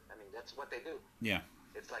work with it. I mean, that's what they do. Yeah.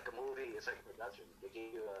 It's like a movie. It's like a production. They give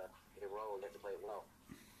you a role. You have to play it well.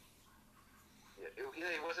 Yeah,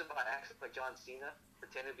 it wasn't by accident. Like John Cena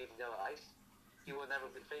pretended to be Vanilla Ice. He will never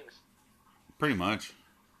be famous. Pretty much.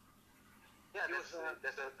 Yeah, that's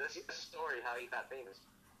a story how he got famous.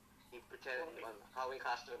 He pretended on Halloween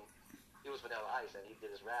costume he was Vanilla Ice and he did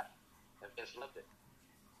his rap and Vince loved it.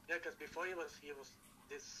 Yeah, because before he was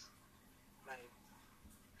this like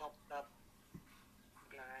popped up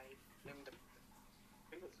guy named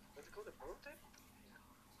what's it called, the prototype?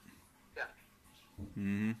 Yeah.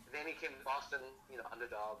 Mm-hmm. Then he came to Boston,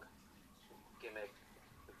 underdog gimmick,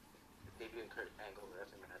 debuting Kurt Angle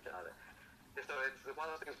wrestling match and all that. So it's one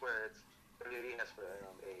of those things where WWE has for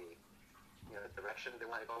a direction they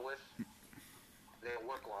want to go with. They'll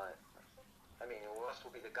work on it. I mean, Russ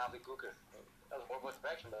will be the gobbledygooker. That was a horrible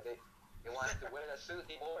direction, but they wanted to wear that suit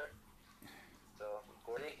anymore. So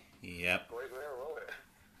Gordy Guerrero wrote it.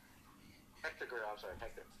 Hector Guerrero, I'm sorry,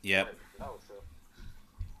 Hector. Yep. Oh, so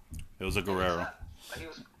It was a Guerrero. But he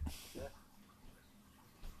was, yeah.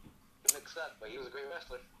 He mixed up, but he was a great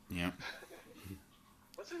wrestler. Yep.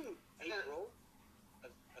 Wasn't April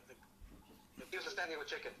at the He was a standing with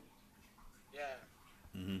chicken. yeah.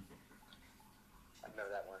 Mm-hmm. I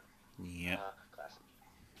remember that one. Yep. Classic.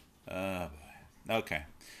 Okay.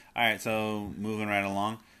 All right. So moving right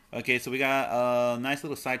along. Okay. So we got a nice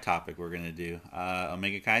little side topic we're gonna do.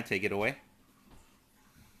 Omega Kai, take it away.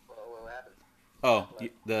 What happened? Oh,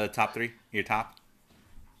 the top three. Your top.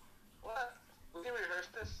 What? We can rehearse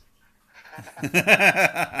this.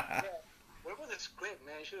 Yeah. Where was the script,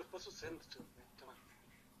 man? You should have supposed to send it to me. Come on.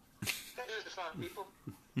 Can't do this to fun people.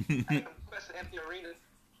 I can request an empty arena.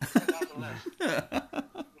 10,000 less.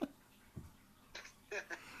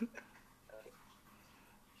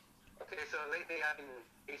 Okay, so lately I've been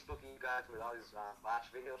Facebooking you guys with all these botch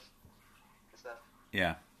videos and stuff.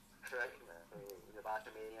 Yeah. Correct? The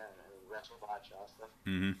Botchamania and WrestleWatch, all stuff.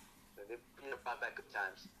 Mm-hmm. So they brought back good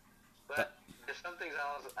times. But there's some things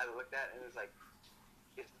I looked at and it's like,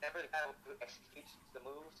 it's never the guy who executes the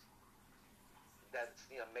moves that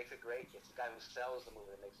makes it great. It's the guy who sells the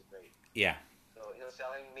move that makes it great. Yeah. So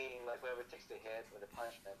selling meaning like whoever takes the hit or the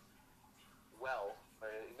punishment well,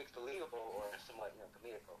 or it makes believable or somewhat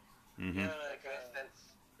comedical. Mm-hmm. Like for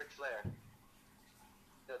instance, Ric Flair.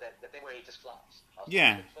 That thing where he just flops.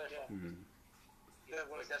 Yeah. Ric Flair flops. Mm-hmm. Yeah,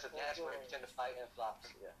 Where he does a dash where he pretends to fight and flops.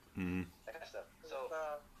 Yeah. Mm-hmm. That kind of stuff. So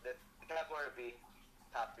the category would be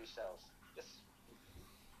top 3 cells. Just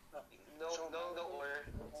no order.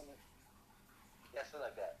 Yeah, something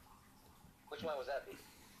like that. Which one was that be?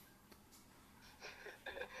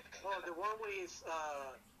 Oh, the one where he's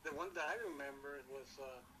the one that I remember was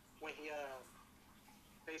when he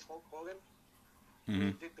faced Hulk Hogan.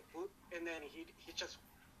 Mm-hmm. He did the boot, and then he just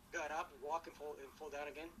got up, walk and fall down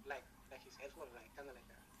again, like his head was like kind of like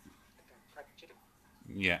a cracked chicken.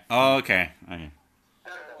 Yeah. Oh, okay. Okay.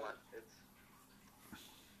 I heard that one. It's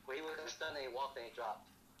where he was stunned and he walked and he dropped.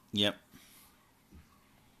 Yep.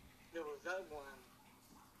 There was that one,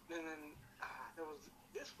 and then there was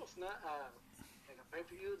this was not like a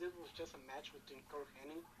pay-per-view. This was just a match between Kurt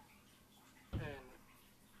Hennig and man,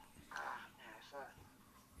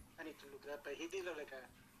 I need to look it up. But he did like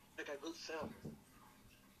a good sell.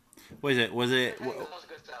 Was it? That was a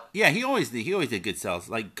good sell. Yeah, he always did good sells.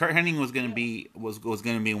 Like Kurt Hennig was gonna be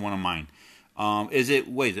one of mine. Was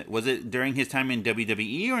it during his time in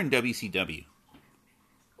WWE or in WCW?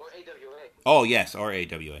 Or AWA. Oh yes, or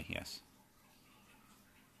AWA, yes.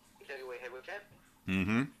 AWA heavyweight champ.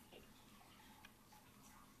 Mm-hmm.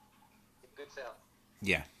 Good sell.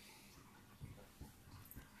 Yeah.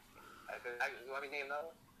 You want me to name another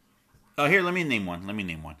one? Oh, here, let me name one.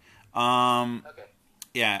 Okay.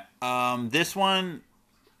 Yeah. This one,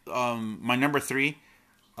 my number 3,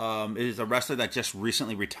 is a wrestler that just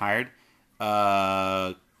recently retired.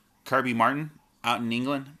 Kirby Martin out in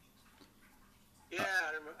England. Yeah,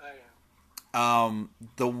 I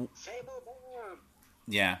remember. Sable Born.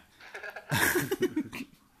 Yeah.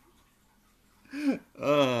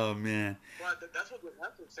 Oh man. Well, that's what the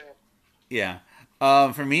announcer said. Yeah.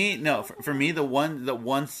 For me, no. For me, the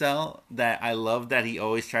one sell that I love that he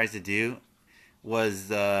always tries to do was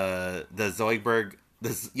the Zoidberg.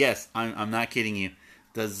 Yes, I'm not kidding you.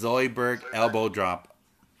 The Zoidberg elbow drop.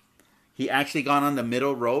 He actually got on the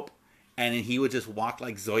middle rope, and then he would just walk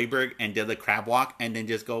like Zoidberg and did the crab walk, and then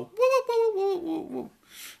just go woo woo woo woo woo.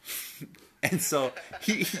 And so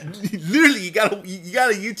he literally you gotta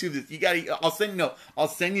YouTube this. I'll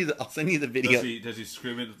send you the video. Does he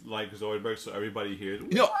scream it like Zoidberg so everybody hears?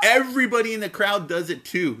 Everybody in the crowd does it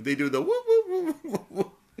too. They do the woo woo woo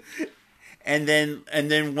woo. And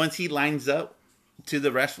then once he lines up to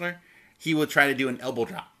the wrestler, he will try to do an elbow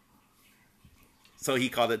drop. So he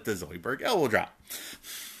called it the Zoidberg elbow drop.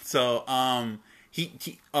 So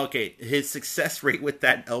his success rate with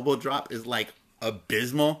that elbow drop is like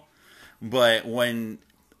abysmal. But when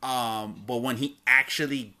he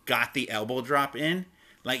actually got the elbow drop in,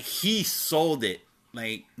 like he sold it.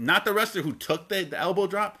 Like not the wrestler who took the elbow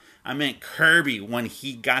drop. I meant Kirby when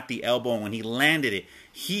he got the elbow and when he landed it,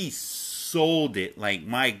 he sold it. Like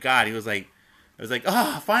my God, it was like,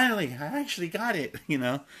 oh, finally, I actually got it.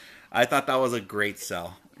 I thought that was a great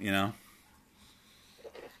sell. You know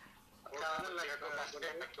Kind of like Jericho got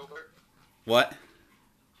scared by Gilbert. what?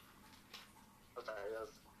 I'm sorry, that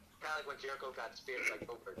was kind of like when Jericho got speared by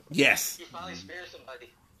Gilbert. Yes. He finally speared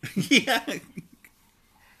somebody, Yeah. and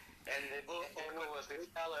it was his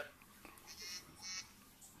fella.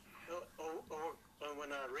 Or when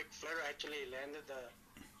Ric Flair actually landed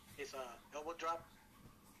his elbow drop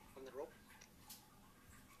on the rope.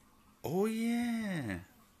 Oh yeah.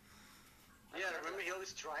 Yeah, remember he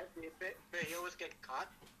always tried, but he always get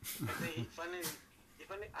caught. And then he finally,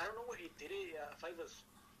 I don't know where he did it. If I was,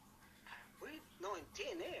 no, in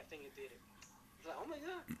TNA, I think he did it. He's like, oh my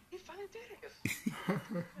god, he finally did it.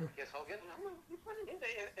 Guess Hogan. He finally did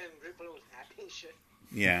it. And Ric Flair was happy and shit.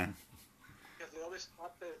 Yeah. Because they always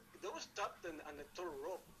stopped on the third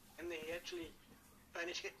rope, and they actually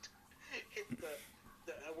managed hit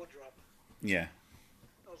the elbow drop. Yeah.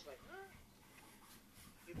 I was like, huh?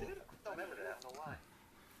 He did it. I don't remember that. I don't know why.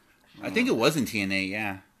 I think it was in TNA.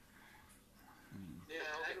 Yeah. Yeah,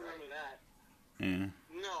 I remember that. Yeah.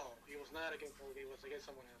 No, he was not against Hogan. He was against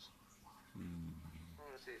someone else.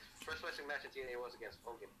 Let's see. First wrestling match in TNA was against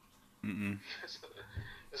Hogan. Mm-mm. That's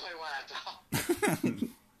only one I thought.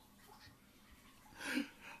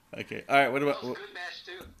 Okay. All right. What That about? was a good match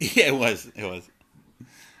too. Yeah, it was. It was.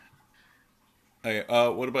 Okay.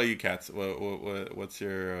 What about you, Cats? What's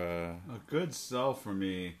your? A good sell for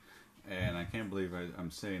me, and I can't believe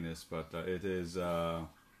I'm saying this, but it is from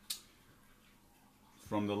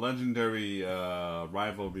the legendary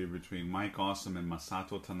rivalry between Mike Awesome and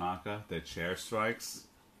Masato Tanaka, the chair strikes.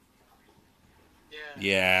 Yeah.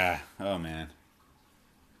 Yeah. Oh man.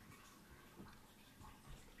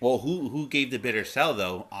 Well, who gave the bitter sell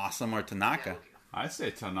though? Awesome or Tanaka? I say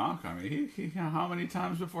Tanaka. I mean, he how many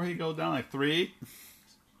times before he go down? Like 3,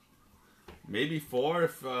 maybe 4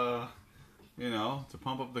 if to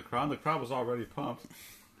pump up the crowd. The crowd was already pumped.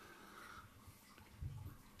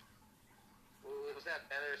 Was that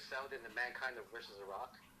better sell than the Mankind versus The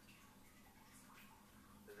Rock?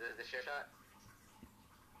 The share shot?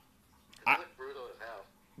 It looked brutal as hell.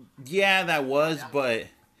 Yeah, that was, but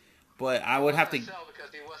I would have to. Sell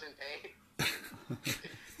because he wasn't paid.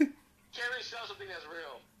 Can't really sell something that's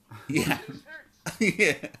real. Yeah. It hurts.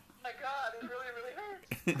 Yeah. Oh my god, it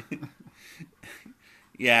really hurts.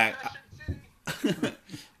 Yeah. Passion City.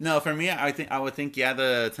 No, for me, I would think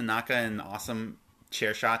the Tanaka and Awesome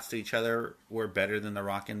chair shots to each other were better than the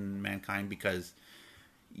Rock and Mankind because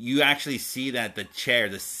you actually see that the chair,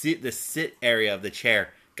 the sit area of the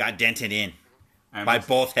chair got dented in And by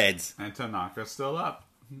both heads. And Tanaka's still up.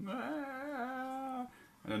 And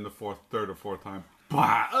then the third or fourth time,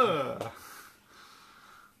 bah!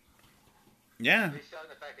 Yeah. They selling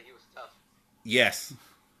the fact that he was tough. Yes.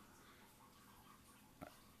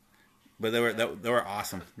 But they were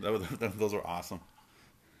awesome. Those were awesome.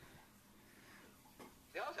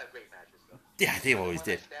 They always have great matches, though. Yeah, they always One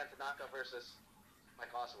did. night stand Tanaka versus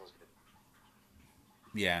Mike Awesome was good.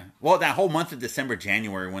 Yeah. Well, that whole month of December,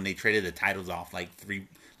 January, when they traded the titles off like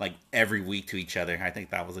every week to each other, I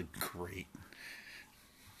think that was great.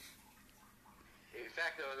 In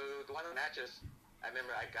fact, the one of the matches I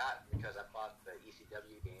remember I got because I bought the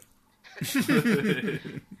ECW game.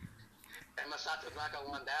 And Masato Tanaka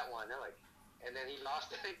won that one. And then he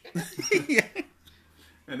lost it again. Yeah.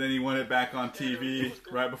 And then he won it back on TV it was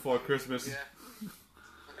good. right before Christmas. Yeah.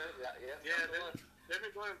 Yeah, they've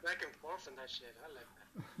been going back and forth on that shit. I like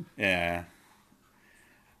that. Yeah.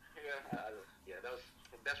 Yeah, that was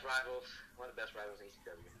the best rivals. One of the best rivals in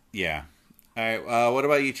ECW. Yeah. All right. What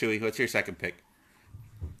about you, Chewy? What's your second pick?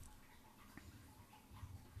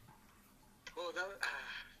 Oh,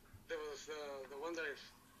 there was the one that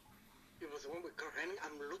it was the one with Kurt Hennig.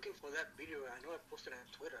 I'm looking for that video. I know I posted it on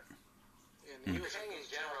Twitter. And he was Hennig in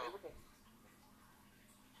general.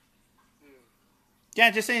 Yeah,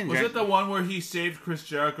 just saying. Was it the one where he saved Chris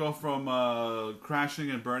Jericho from crashing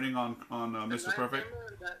and burning on Mr. Perfect?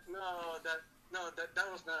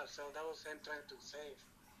 That was not a sell. That was him trying to save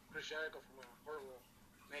Chris Jericho from a horrible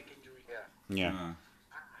neck injury. Yeah. Yeah.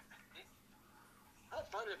 I'll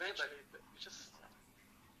find it eventually, but it's just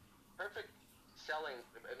Perfect selling.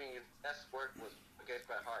 I mean, his best work was against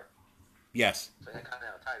Bret Hart. Yes. So that kind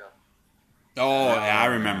of a title. Oh, yeah, I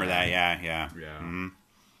remember that. Yeah. Yeah. Mm-hmm.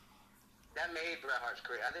 That made Bret Hart's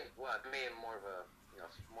career. I think, it made him more of a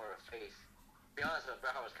face. To be honest,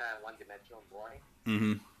 Bret Hart was kind of one-dimensional and boring.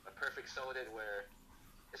 Mm-hmm. But Perfect sold it where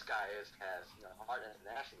this guy has heart and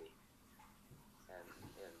tenacity. And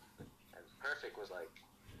Perfect was like,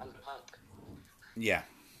 I'm the punk. Yeah.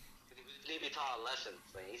 He taught a lesson.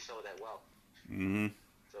 Like, he sold that well. Mm-hmm.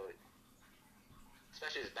 So,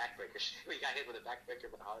 especially his backbreaker. He got hit with a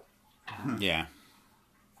backbreaker by Hart. Yeah.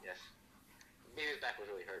 Yes. Maybe his back was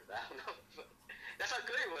really hurt. I don't know. But that's how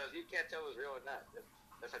good it was. You can't tell it was real or not.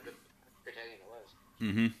 That's how good pretending it was.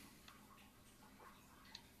 Mm-hmm.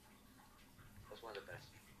 That's one of the best.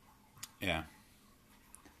 Yeah.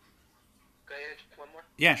 Go ahead. One more.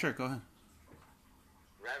 Yeah, sure. Go ahead.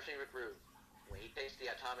 Ravishing Rick Rude, when he takes the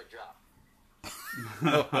atomic drop.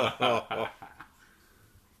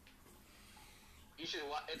 You should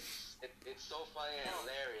watch. It's so funny and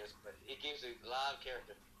hilarious, but it gives a lot of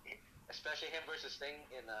character, especially him versus Sting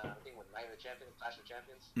in I think with Night of the Champions, Clash of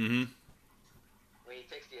Champions. Mm-hmm. When he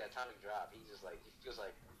takes the atomic drop, he's just like he feels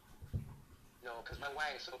like, because my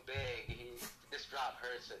wang is so big, this drop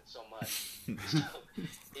hurts it so much. So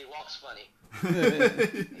he walks funny,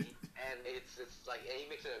 and it's like he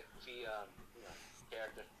makes it a goofy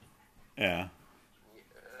character. Yeah.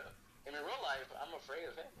 In real life, I'm afraid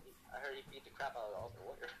of him. I heard he beat the crap out of the Ultimate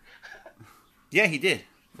Warrior. Yeah, he did.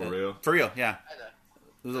 For real? For real, yeah. I know.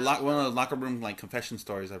 It was one of the locker room confession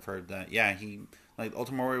stories I've heard that. Yeah, he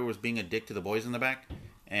Ultimate Warrior was being a dick to the boys in the back,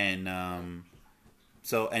 and and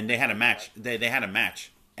they had a match. They had a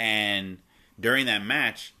match, and during that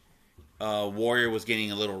match, Warrior was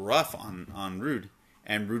getting a little rough on Rude,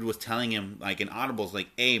 and Rude was telling him in audibles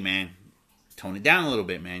 "Hey man, tone it down a little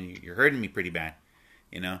bit, man. You're hurting me pretty bad,"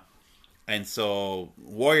 And so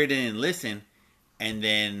Warrior didn't listen, and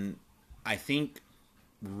then I think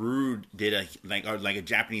Rude did a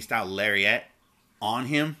Japanese style lariat on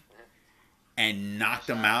him and knocked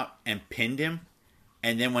him out and pinned him.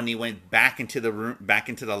 And then when he went back into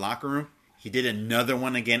the locker room, he did another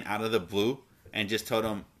one again out of the blue and just told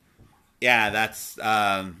him, "Yeah, that's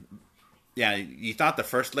you thought the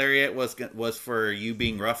first lariat was for you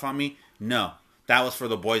being rough on me? No, that was for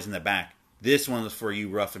the boys in the back. This one was for you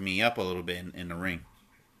roughing me up a little bit in the ring."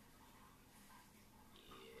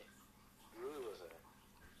 Yeah. Rude was a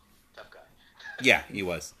tough guy. Yeah, he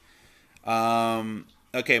was.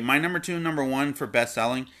 Okay, my number 2 and number 1 for best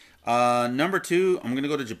selling. Number 2, I'm going to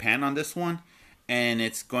go to Japan on this one. And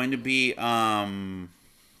it's going to be... Say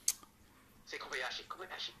Kobayashi.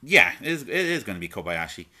 Yeah, it is going to be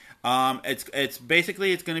Kobayashi. It's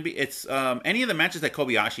basically, it's going to be... It's any of the matches that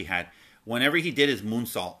Kobayashi had. Whenever he did his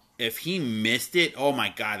moonsault, if he missed it, oh my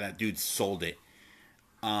god, that dude sold it.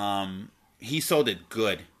 He sold it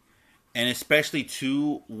good. And especially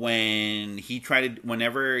too when he tried to,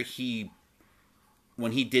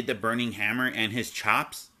 when he did the burning hammer and his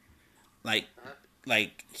chops,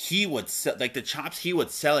 he would sell, the chops, he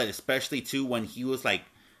would sell it, especially too when he was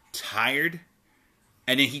tired,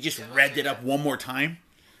 and then he just revved it up one more time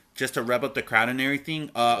just to rev up the crowd and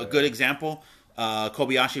everything. A good example,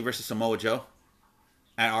 Kobayashi versus Samoa Joe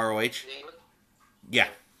at ROH. Yeah.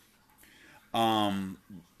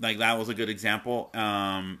 That was a good example.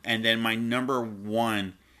 And then my number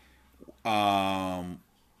 1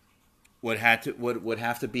 would have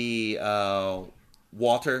to be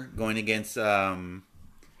Walter going against Walter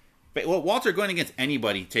going against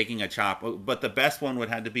anybody taking a chop, but the best one would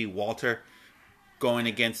have to be Walter going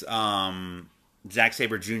against Zack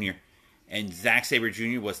Sabre Jr. And Zack Sabre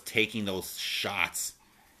Jr. was taking those shots,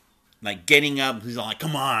 getting up. He's like,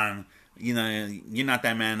 "Come on, you're not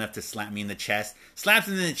that man enough to slap me in the chest." Slaps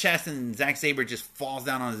him in the chest, and Zack Sabre just falls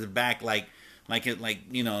down on his back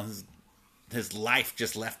his life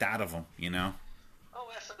just left out of him. Oh,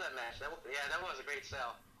 I saw that match. That was a great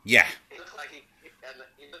sell. Yeah. He looked like he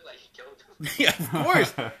killed him. Yeah, of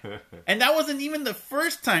course. And that wasn't even the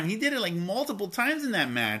first time. He did it multiple times in that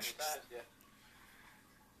match. Yeah.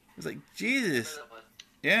 It was Jesus.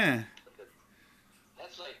 Yeah.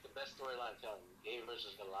 That's the best storyline telling. Gabe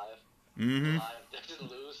versus Goliath. Mm-hmm. Goliath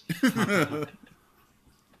doesn't lose.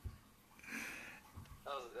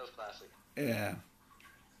 That was classic. Yeah.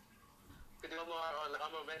 Could do one more on the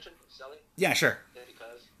honorable mention, Sully? Yeah, sure. Just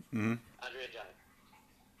because. Mm-hmm. Andre the Giant.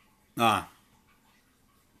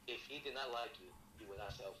 If he did not like you, he would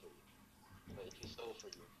not sell for you. But if he sold for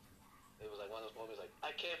you, it was one of those moments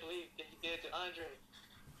I can't believe he did it to Andre.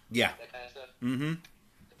 Yeah. That kind of stuff. Mm-hmm.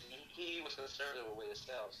 He was conservative with his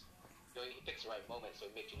sales. He picks the right moment, so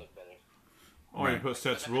it makes you look better. Oh, he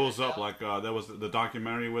sets rules up there was the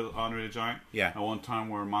documentary with Andre the Giant. Yeah. At one time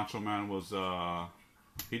where Macho Man was I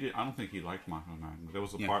don't think he liked Macho Man. There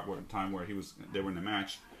was a time where they were in a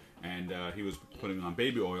match, and he was putting on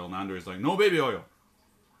baby oil, and Andre's like, "No baby oil.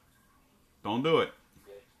 Don't do it."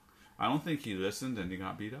 Yeah. I don't think he listened, and he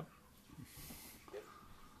got beat up. Yep.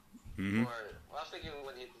 Mm-hmm. I was thinking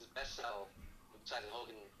when his best sell, besides the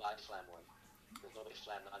Hogan body slam one, there's nobody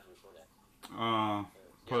slammed Andre for that.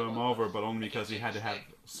 Put him over, but only because he had to have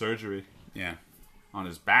surgery. Yeah. On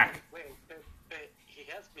his back. Wait, he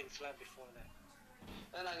has been slammed before that.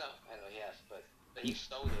 And I know he has, but he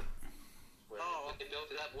stole it. Where Oh. they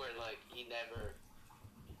built it up where like he never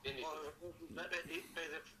been before. Well, but the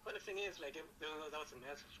funny thing is, like, even though that was a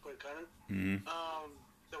Madison Square Garden, Mm-hmm.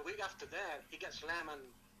 the week after that, he got slammed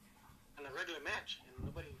on a regular match,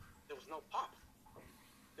 and there was no pop.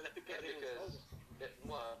 Yeah, because they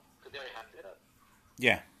already hyped it up.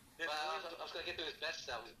 Yeah. But I was gonna get to his best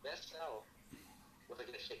sell. His best sell was like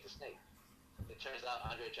gonna shake the snake. It turns out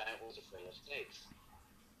Andre the Giant was afraid of snakes.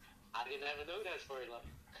 I didn't ever know that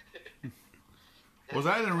storyline. Was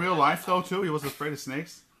that in real life though too? He was afraid of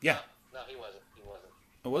snakes. Yeah. No, he wasn't. He wasn't.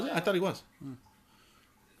 Oh, was it? I thought he was.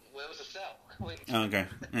 Well, it was a sell. Wait, Oh, okay.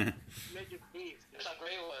 Major Keys. that's how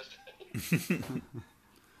great it was.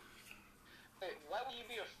 Hey, why would you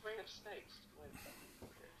be afraid of snakes? Wait,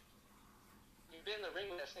 okay. You've been in the ring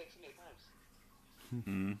with that snake so many times.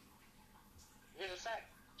 Mm-hmm. Here's a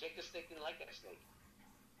fact. Jake the Snake didn't like that snake.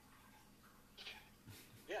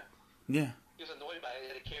 Yeah. Yeah. He was annoyed by it. He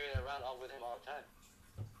had to carry it around all with him all the time.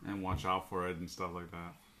 And watch out for it and stuff like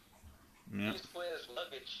that. He Yeah. used to put in his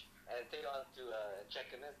luggage and take it on to check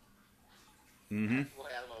him in. Mm-hmm. Boy,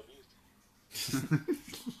 animal abused.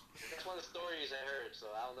 That's one of the stories I heard, so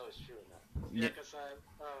I don't know if it's true or not. Yeah, because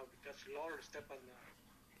Lawler stepped on the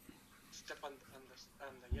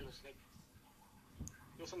yellow snake.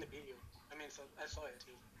 It was on the video. I mean, so I saw it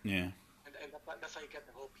too. Yeah. And that's how you get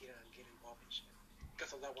the whole Peter and get involved in shit.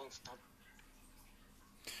 Because of that one stunt.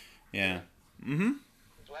 Yeah. Mm-hmm.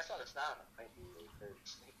 So I saw the style. I think he heard the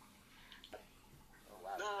snake. Oh,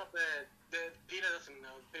 wow. No, but Peter doesn't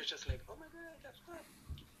know. Peter's just like, oh my god, that's fun.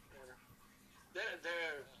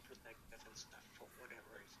 They're protective and stuff for whatever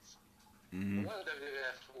reasons. Mm-hmm. One of the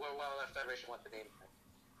World Wildlife Federation want the name.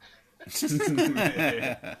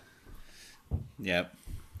 Yep.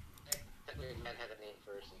 Technically, man had a name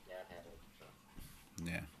first, and dad had it. So.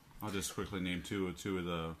 Yeah. I'll just quickly name two of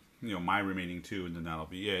the my remaining two, and then that'll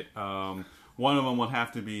be it. One of them would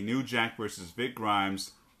have to be New Jack versus Vic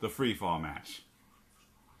Grimes, the free fall match.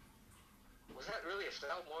 Was that really a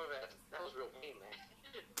style? More of a that was real pain, man.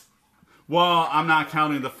 Well, I'm not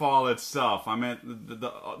counting the fall itself. I meant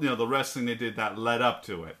the wrestling they did that led up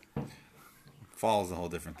to it. Fall is a whole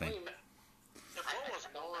different I thing. mean, The fall was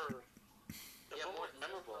more. yeah, more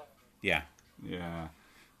memorable. Yeah. Yeah,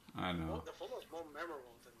 I know. The fall was more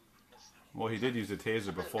memorable than this. Well, he did use a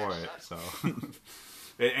taser before it, so.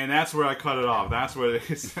 And that's where I cut it off. That's where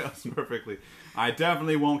it sounds perfectly. I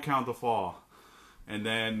definitely won't count the fall. And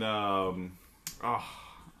then, I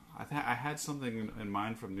had something in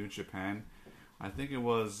mind from New Japan. I think it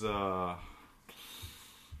was, I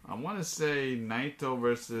want to say Naito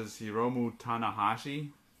versus Hiromu Tanahashi.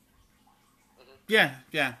 Yeah,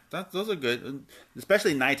 yeah. Those are good.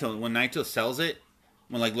 Especially Naito. When Naito sells it,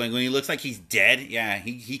 when he looks like he's dead, yeah,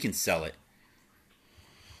 he can sell it.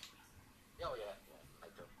 Oh yeah, I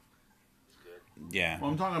do. It's good. Yeah.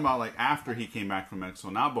 Well, I'm talking about like after he came back from Mexico,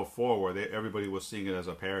 not before, where everybody was seeing it as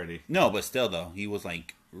a parody. No, but still though, he was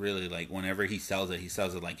like really like whenever he sells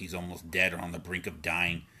it like he's almost dead or on the brink of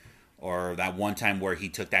dying. Or that one time where he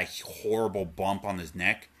took that horrible bump on his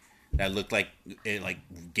neck that looked like it like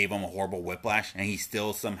gave him a horrible whiplash, and he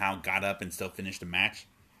still somehow got up and still finished the match.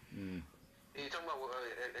 Are you talking about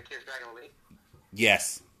the kid's Dragon Lee?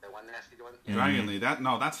 Yes. That one nasty one? Dragon Lee,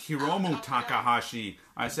 that's Hiromu Takahashi.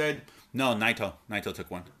 I said, No, Naito. Naito took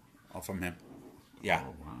one all from him. Yeah.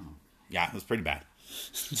 oh wow. Yeah, it was pretty bad.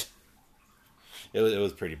 It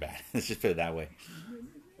was pretty bad. Let's just put it that way.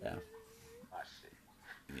 Yeah. Oh,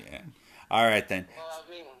 shit. Yeah. All right then. Well, I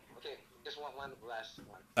mean, okay, just one last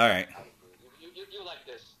one. All right. You like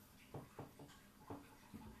this.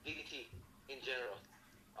 DDT, in general,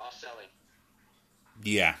 all selling.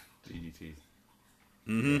 Yeah. DDT.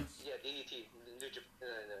 Mm-hmm. Yeah, DDT, New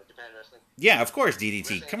Japan Wrestling. Yeah, of course, DDT.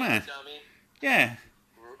 Wrestling Come on. Dummy. Yeah.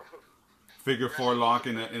 Figure four lock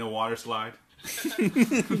in a water slide.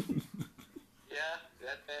 Yeah,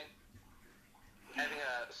 that thing. Having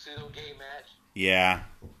a pseudo gay match. Yeah.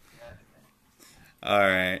 All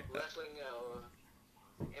right. Wrestling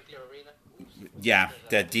empty arena. Yeah,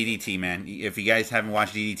 that DDT, man. If you guys haven't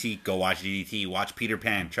watched DDT, go watch DDT. Watch Peter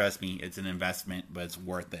Pan. Trust me, it's an investment, but it's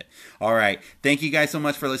worth it. All right. Thank you guys so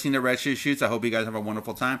much for listening to Red Shoe Shoots. I hope you guys have a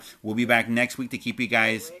wonderful time. We'll be back next week to keep you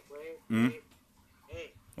guys... Wait.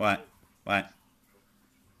 Hey. What? What?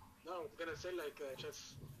 No, I'm gonna say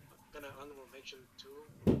just gonna honorable mention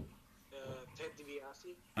too. Ted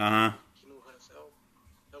DiBiase. Uh-huh. He knew how to sell.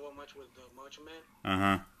 That one match with the Macho Man.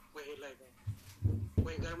 Uh-huh. Where he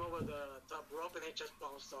when he got him over the top rope and he just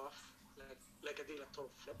bounced off like a total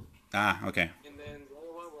flip. Ah, okay. And then the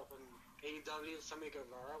other one was from AEW, Sammy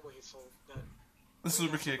Guevara, where he sold that The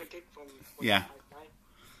super kick. From Yeah.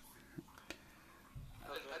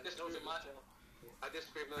 I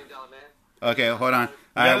just $3 million man. Okay, hold on. All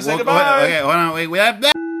gotta right, say goodbye. okay, hold on. Wait.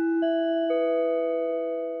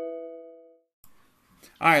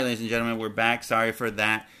 All right, ladies and gentlemen, we're back. Sorry for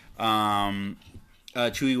that.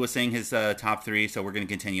 Chewy was saying his top three, so we're going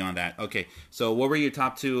to continue on that. Okay, so what were your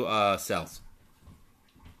top two cells?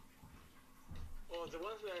 Well, the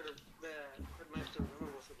ones that I managed to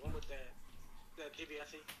remember was the one with the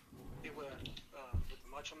DiBiase. They were with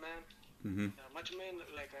Macho Man. Mm-hmm. Macho Man,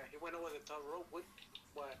 like he went over the top rope with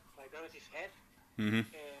like that was his head, Mm-hmm.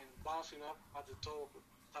 and bouncing up at the top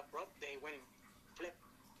rope, they went and flipped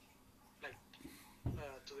like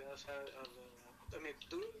to the other side of the. I mean,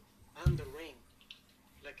 dude, on the ring,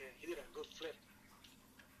 like he did a good flip,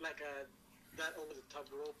 like that over the top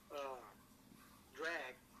rope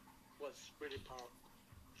drag was really powerful.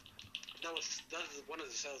 That was one of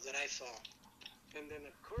the cells that I saw, and then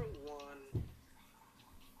the current one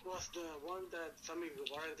was the one that Sammy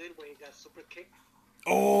Guevara did when he got super kicked.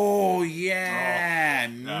 Oh, yeah,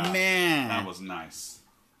 yeah. man. That was nice.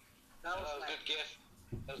 That was That was a like, good gift.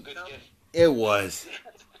 That was a good gift. It was. I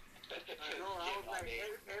know, I was like,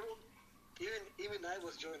 even I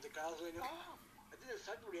was joining the crowd, going, oh, I did the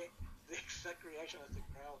exact reaction as the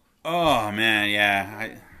crowd. Oh, man,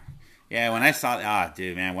 yeah. When I saw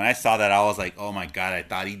dude, man, when I saw that, I was like, oh, my God, I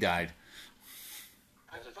thought he died.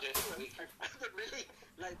 I really,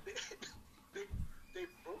 like, they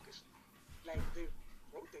broke his, like, they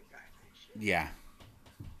broke the guy. Shit. Yeah.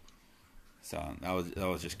 So that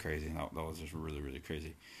was just crazy. That was just really, really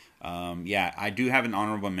crazy. Yeah, I do have an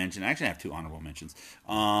honorable mention. Actually, I have two honorable mentions.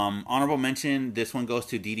 Honorable mention. This one goes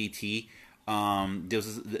to DDT.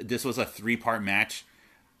 This was a 3-part match.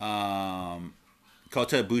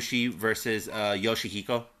 Kota Ibushi versus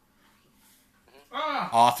Yoshihiko.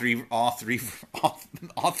 All three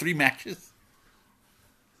matches.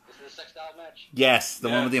 This is a sex doll match. Yes, the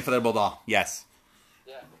one with the Yes. inflatable doll. Yes.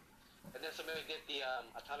 Yeah. And then somebody did the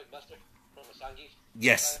Atomic Buster from Masangi.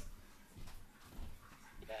 Yes.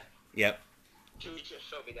 Yeah. Yep. Chewy just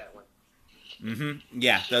showed me that one. Mm-hmm.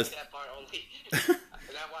 Yeah. Showed Does. me that part only. And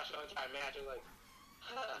I watched the entire match. I was like,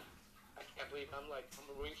 huh. I can't believe I'm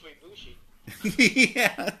rooting for Ibushi.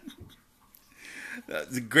 Yeah.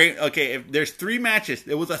 That's great. Okay, if there's 3 matches,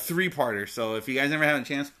 it was a 3-parter. So if you guys never had a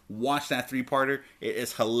chance, watch that 3-parter. It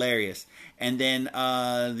is hilarious. And then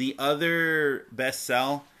the other best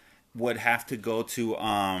sell would have to go to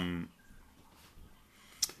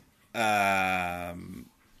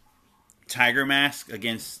Tiger Mask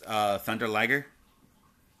against Thunder Liger.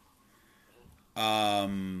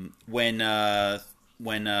 When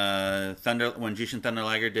Jushin Thunder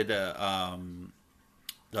Liger did the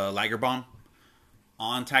Liger Bomb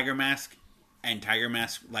on Tiger Mask, and Tiger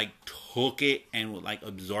Mask like took it and like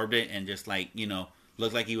absorbed it and just like, you know,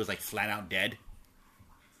 looked like he was like flat out dead.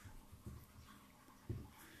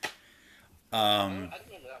 I don't remember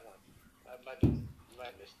that one. I might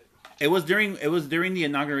have missed it. It was during the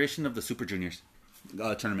inauguration of the Super Juniors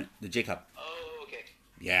tournament, the J Cup. Oh, okay.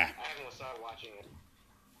 Yeah. I haven't started watching it.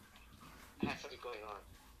 I had something going on.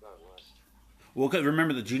 No, it was. Well, 'cause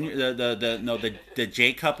remember the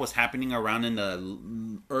J Cup was happening around in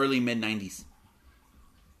the early mid '90s.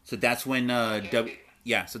 So that's when Okay.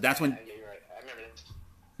 So that's when Yeah, you're right. I remember this.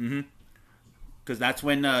 because that's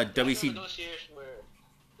when I WC. remember those years where.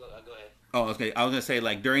 Go ahead. Oh, okay. I was gonna say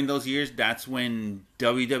like during those years, that's when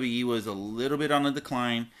WWE was a little bit on the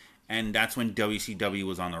decline, and that's when WCW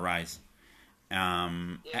was on the rise. Yeah,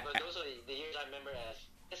 but those are the years I remember as.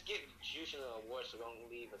 Let's give Jushin an award so don't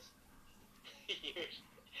leave us. Years.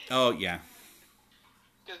 Oh yeah,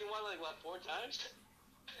 Because he won like what 4 times?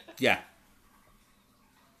 yeah.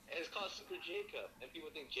 And it's called Super J Cup, and people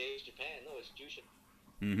think J is Japan. No, it's Jushin.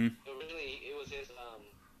 Mm-hmm. Originally, it was his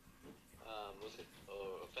was it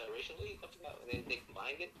Federation League? I forgot. They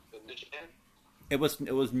combined it with New Japan. It was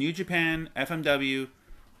New Japan, FMW,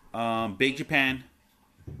 Big Japan,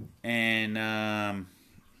 and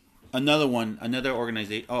another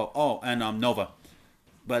organization. And Nova,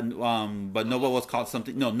 but Nova was called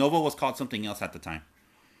something. No, Nova was called something else at the time.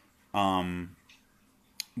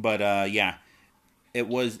 Yeah, it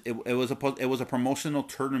was a promotional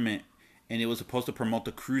tournament, and it was supposed to promote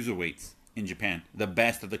the cruiserweights in Japan, the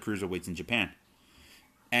best of the cruiserweights in Japan.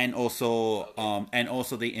 And also,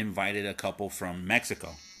 they invited a couple from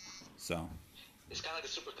Mexico. So, It's kind of like the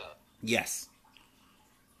Super Cup, yes,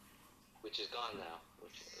 which is gone now,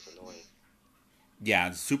 which is annoying. yeah,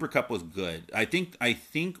 the Super Cup was good. I think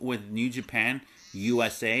with New Japan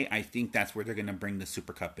USA, I think that's where they're gonna bring the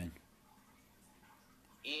Super Cup in.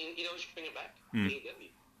 You know what should bring it back? AEW.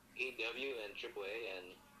 AEW and AAA and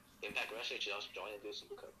Impact Wrestling should also join and do some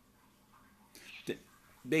cup.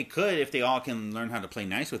 They could if they all can learn how to play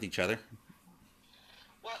nice with each other.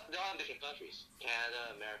 Well, they're all in different countries: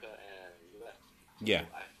 Canada, America, and US. Yeah.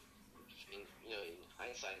 I mean, in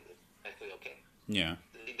hindsight, it's actually okay. Yeah.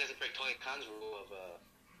 It doesn't break Tony Khan's rule of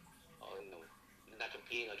not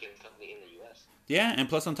competing against somebody in the US. Yeah, and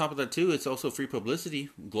plus on top of that too, it's also free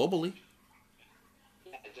publicity globally.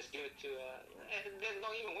 Yeah, just give it to and then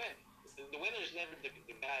don't even win. The winner is never the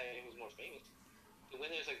guy who's more famous. The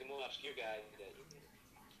winner is like the more obscure guy that.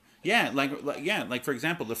 Yeah, like for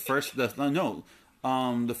example, the first a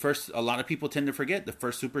lot of people tend to forget the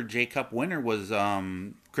first Super J Cup winner was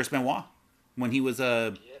Chris Benoit when he was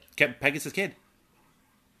Pegasus Kid.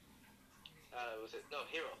 Was it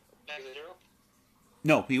Hero? Pegasus Hero?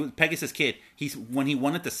 No, he was Pegasus Kid. When he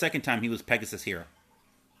won it the second time, he was Pegasus Hero.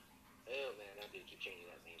 Oh man, I think you changing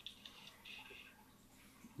that name.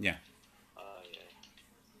 Yeah. Yeah.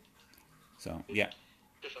 So yeah.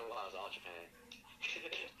 Chris Benoit was all Japan.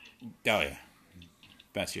 Oh yeah.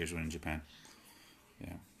 Best years were in Japan.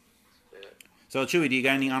 Yeah. Yeah. So Chewy, do you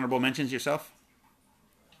got any honorable mentions yourself?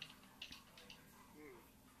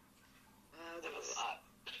 That was a lot.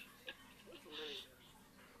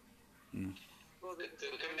 Well, Can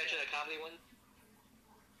we mention a comedy one?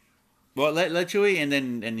 Well, let Chewy and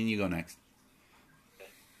then you go next.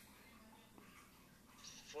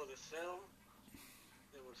 for the cell,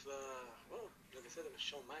 there was like I said, there was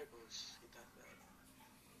Shawn Michaels. He got that.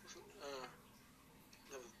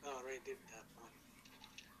 I already did that one.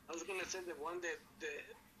 I was gonna say the one that the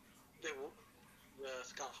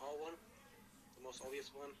Scott Hall one, the most obvious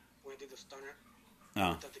one, when he did the stunner,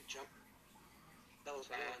 Oh. the jump. That was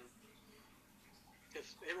one.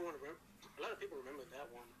 Because a lot of people remember that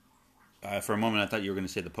one. For a moment, I thought you were going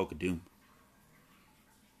to say the Poke of Doom.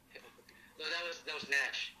 No, that was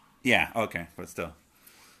Nash. Yeah. Okay, but still.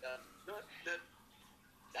 No,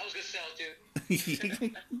 That was good sell too.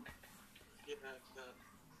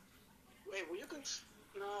 wait, will you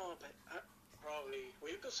no, but probably will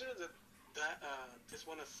you consider that this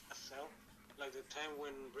one as a sell? Like the time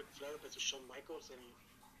when Ric Flair versus Shawn Michaels and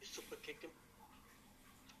he super kicked him.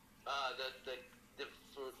 The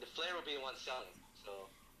Flair will be the one selling. So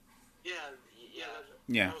Yeah.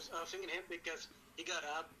 Yeah. I was thinking him because he got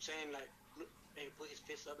up saying like, and he put his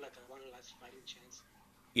fist up like I want a last fighting chance.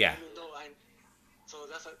 Yeah. Even though so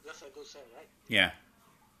that's a good sell, right? Yeah.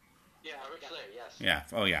 Yeah. Ric Flair, yes. Yeah.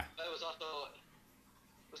 Oh yeah. But it was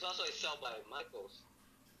also a sell by Michaels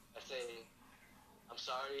by saying, "I'm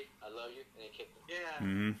sorry, I love you," and he kicked him. Yeah.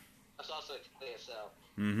 Mhm. That's also a sell.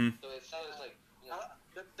 Mhm. So it sounds like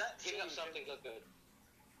That picking up scene- something look good.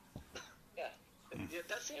 Yeah, Yeah,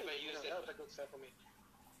 that scene, Yeah, but you said- that was a good sell for me.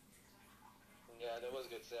 yeah, that was a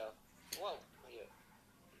good sell. Well, yeah,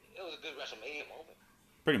 it was a good WrestleMania moment.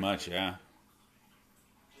 Pretty much. Yeah.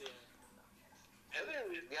 Yeah. That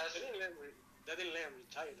didn't let him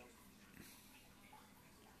retire though.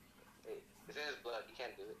 It's in his blood. He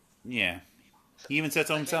can't do it. Yeah. He even said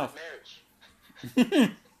so It's like himself. marriage.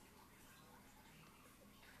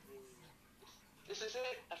 This is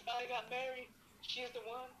it. I finally got married. She's the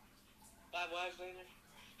one. 5 wives later.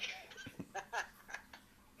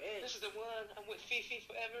 Hey, This is the one. I'm with Fifi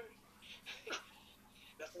forever.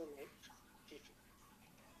 that's what made Fifi.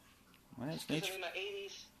 Well, that's This is Nate. in my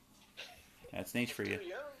 80s. That's Nate for you.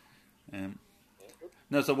 Too young.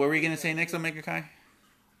 No. So what were you gonna say next, Omega Kai?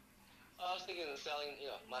 I was thinking of selling,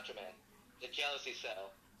 Macho Man. The jealousy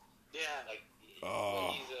cell. Yeah. Like, Oh.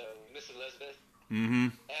 when he's Miss Elizabeth. Mm-hmm.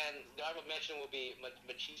 And the honorable mention will be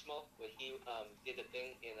Machismo when he did the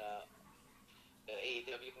thing in the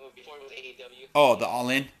AEW before it was AEW. Oh, the All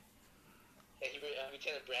In. And he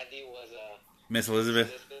pretended Brandy was Miss Elizabeth.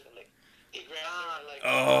 Elizabeth, and like he grabbed her and like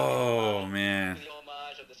Oh man. the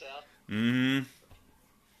homage of the South. Mm-hmm.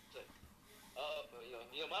 It's like,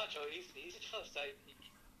 Neil Macho, he's a jealous type.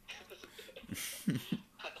 I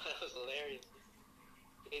thought that was hilarious.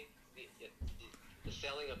 The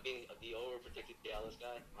selling of being the overprotected jealous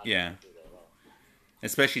guy. Macho Yeah. didn't do that well.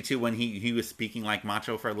 Especially too when he was speaking like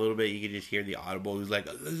Macho for a little bit, you could just hear the audible. He was like,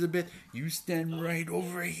 "Elizabeth, you stand right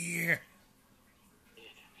over here."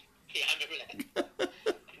 Yeah, I remember that.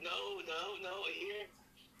 no, here.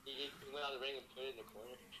 He went out of the ring and put it in the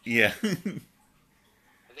corner. Yeah. And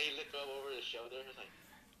then he looked over his shoulder. It's like,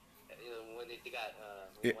 when they got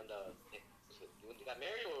when they got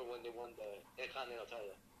married or when they won the Intercontinental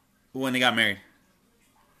title. When they got married.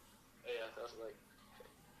 Yeah, I was like,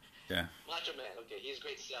 Yeah. Macho Man. Okay, he's a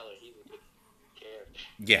great seller. He's a good character.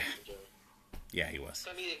 Yeah. Yeah, he was.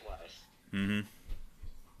 Comedic wise. Mm-hmm.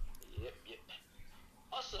 Yep.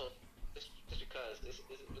 Also, just because this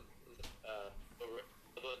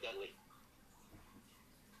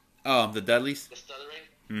Oh, the Dudleys. The stuttering.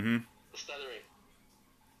 Mm-hmm. The stuttering.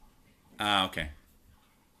 Ah, okay.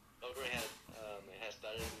 Over it had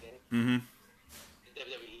stuttering again. Mm-hmm. In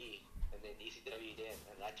WWE, and then ECW did,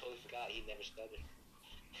 and I totally forgot he never stuttered.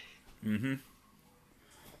 Mm-hmm.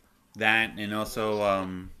 That and also,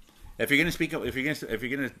 if you're gonna speak up, if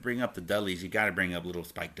you're gonna bring up the Dudleys, you got to bring up little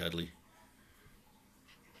Spike Dudley.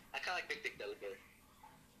 I kind of like Big Dick Dudley better.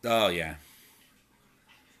 Oh yeah.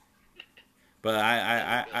 But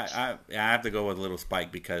I have to go with little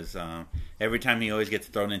Spike because every time he always gets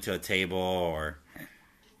thrown into a table, or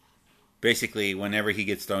basically whenever he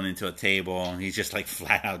gets thrown into a table, he's just like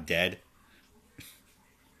flat out dead.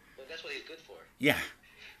 But that's what he's good for. Yeah.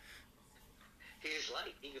 He's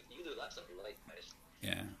light. You do lots of light guys.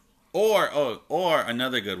 Yeah. Or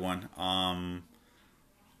another good one.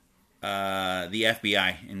 The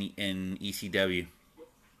FBI in ECW.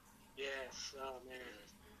 Yes, oh man.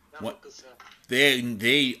 That What? was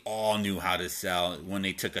They all knew how to sell when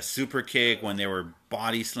they took a super kick, when they were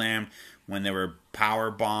body slammed, when they were power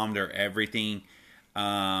bombed or everything.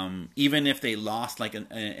 Even if they lost like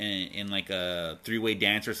in like a 3-way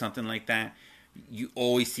dance or something like that, you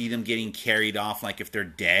always see them getting carried off like if they're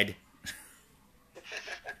dead.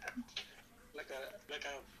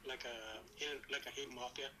 like a hit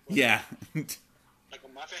mafia. Yeah. Like a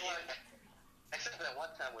mafia Well, hit. except for that one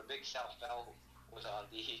time when Big Shout Fell was on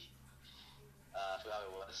the, I forgot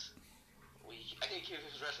what it was. I think he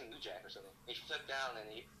was wrestling New Jack or something. He flipped down and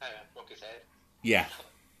he kind of broke his head. Yeah.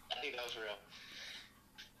 I think that was real.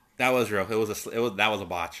 That was real. That was a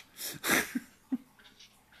botch.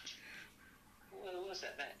 What was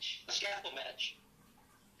that match? The scaffold match.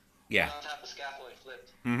 Yeah. On top of the scaffold and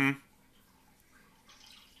flipped. Mm-hmm.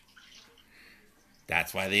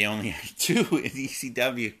 That's why they only had 2 in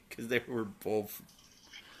ECW, because they were both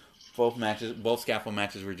scaffold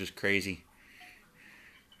matches were just crazy.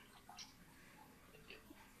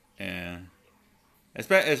 Yeah.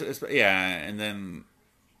 Yeah, and then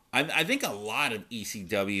I think a lot of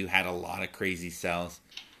ECW had a lot of crazy sells.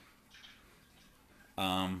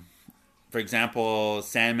 For example,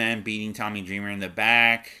 Sandman beating Tommy Dreamer in the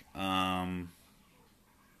back. The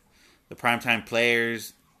Primetime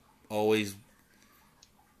Players always...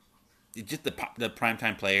 Just the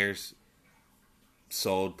Primetime Players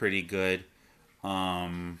sold pretty good. Jack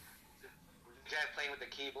playing with the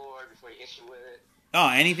keyboard before he hit you with it. Oh,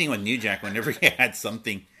 anything with New Jack whenever he had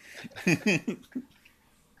something. What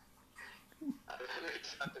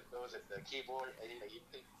was it, the keyboard? And you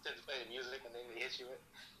tend to play the music and then he hits you with it.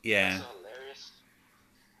 Yeah. That's so hilarious.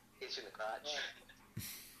 Hits you in the crotch.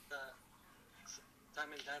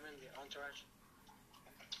 Diamond, the entourage.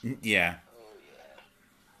 Yeah. Oh, yeah.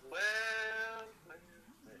 Well...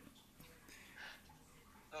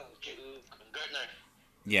 Oh, Gertner.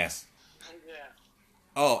 Yes. Yeah.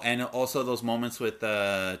 Oh, and also those moments with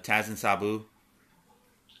Taz and Sabu.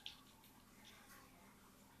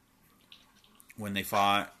 When they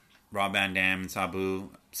fought Rob Van Dam and Sabu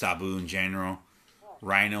in general.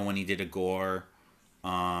 Rhino when he did a gore.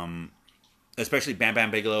 Especially Bam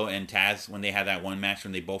Bam Bigelow and Taz when they had that one match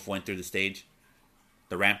when they both went through the stage.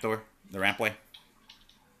 The rampway.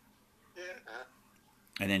 Yeah.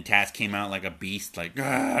 And then Taz came out like a beast, like,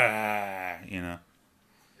 "Ah," you know.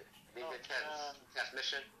 Big Taz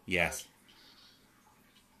mission. Yes.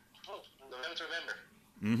 Oh, November to Remember.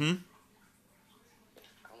 Mm-hmm.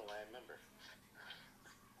 I don't know why I remember.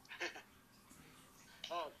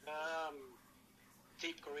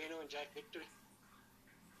 Steve Corino and Jack Victory.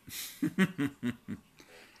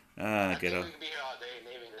 I Good think old. we could be here all day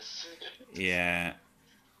naming this. Yeah.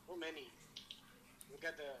 So many. We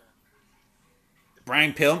got the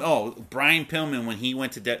Brian Pillman. Oh, Brian Pillman when he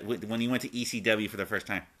went to ECW for the first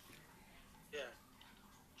time. yeah.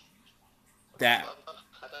 That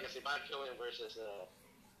I thought you said Brian Pillman versus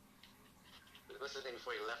what's his name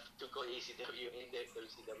before he left to go to ECW in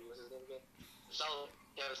WCW? What's his name again?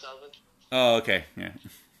 Kevin Sullivan. Oh, okay. Yeah.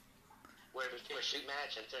 Where it became a shoot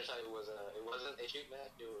match, and turns out it wasn't a shoot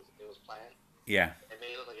match. It was planned. Yeah. It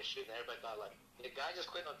made it look like a shoot, and everybody thought like the guy just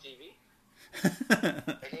quit on TV.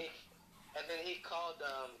 And then he called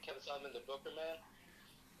Kevin Sullivan the Booker Man,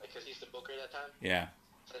 because he's the Booker at that time. Yeah.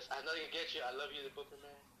 Says, "I know you get you. I love you, the Booker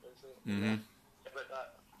Man." Mm-hmm. But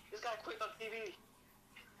this guy quit on TV.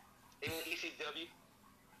 They went ECW,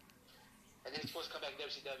 and then he's supposed to come back to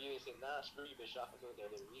WCW. He said, "Nah, screw you, Bischoff. I'm going to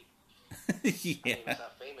WWE." Yeah. He was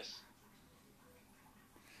not famous.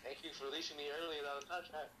 Thank you for releasing me early on the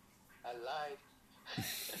contract. I lied.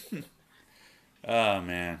 Oh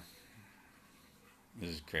man, this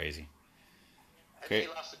is crazy. And then he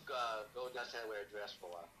lost to Golden Dust and wear a dress for a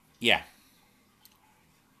while. Yeah.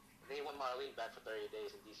 And Then he won Marlene back for 30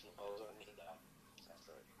 days in DC Imposed, and he died. Sad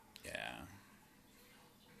story. Yeah.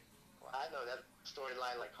 Well, I know that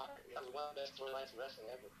storyline like hard. That was one of the best storylines in wrestling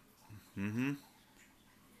ever. Mm-hmm.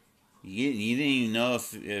 You didn't even know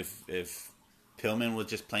if Pillman was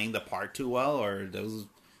just playing the part too well, or that was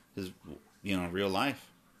his, real life.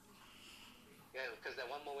 Yeah, because that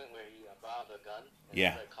one moment where he borrowed a gun and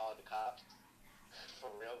Yeah. he called the cops for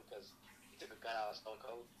real because he took a gun out of Stone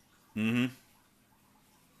Cold. Mm-hmm.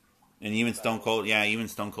 And even Stone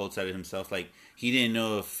Cold said it himself. Like he didn't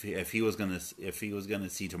know if he was gonna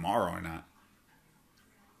see tomorrow or not.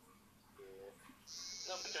 Yeah.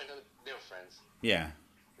 No, but they were friends. Yeah.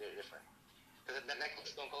 They're different. Because the necklace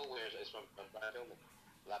Stone Cold wears is from Brian Pillman.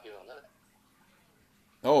 A lot of people don't know that.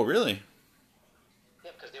 Oh, really?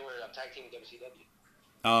 Yeah, because they were tag team WCW.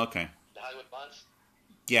 Oh, okay. The Hollywood Bonds.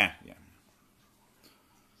 Yeah.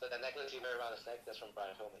 So that necklace he wear around his neck, that's from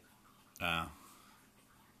Brian Pillman. Yeah.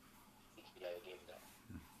 Yeah, he gave me that.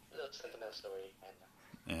 A little sentimental story. And,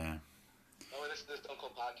 Yeah. oh, this Stone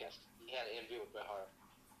Cold podcast. He had an interview with Bret Hart.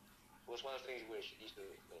 It was one of the things we used to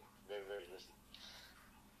very, very listen.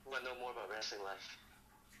 We want to know more about wrestling life.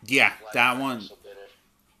 Yeah, Why that Bret one. was so bitter.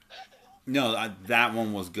 No, that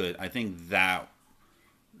one was good. I think that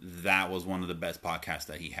was one of the best podcasts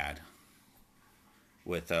that he had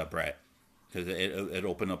with Brett, because it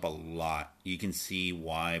opened up a lot. You can see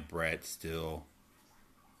why Brett still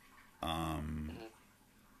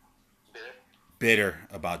bitter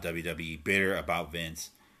about WWE, bitter about Vince,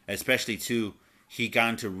 especially too. He got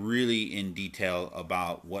into really in detail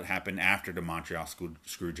about what happened after the Montreal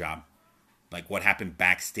screw job, like what happened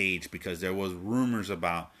backstage, because there was rumors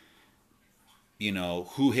about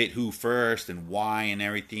who hit who first and why and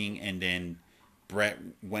everything, and then Brett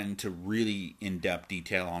went into really in-depth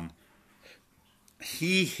detail on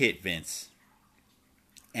he hit Vince,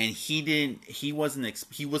 and he was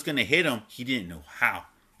going to hit him, he didn't know how,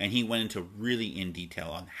 and he went into really in detail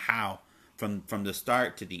on how from the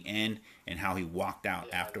start to the end and how he walked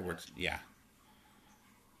out afterwards. Yeah,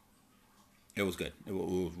 it was good. It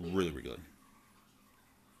was really, really good.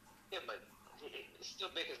 Yeah, but it's still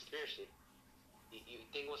a big conspiracy. You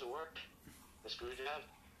think it was a work, a screw job,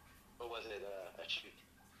 or was it a shoot?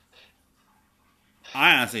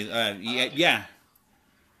 I honestly, yeah.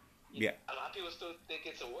 A lot of people still think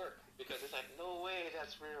it's a work because it's like, no way,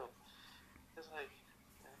 that's real. It's like,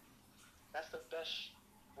 that's the best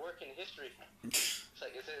work in history. It's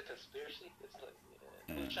like, is it a conspiracy? It's like,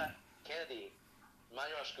 who shot Kennedy?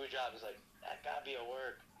 Montreal screw job is like, that gotta be a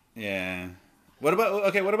work. Yeah. What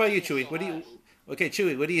about you, Chewy?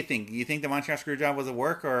 Chewy, what do you think? You think the Montreal screw job was a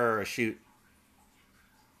work or a shoot?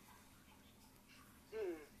 I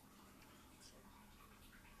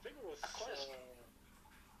think it was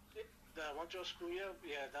the Montreal screw job.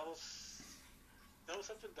 Yeah, that was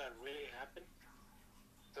something that really happened.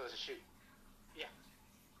 So it was a shoot. Yeah.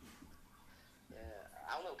 Yeah,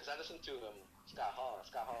 I don't know, because I listened to Scott Hall.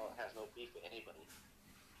 Scott Hall has no beef with anybody.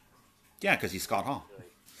 Yeah, because he's Scott Hall. Really.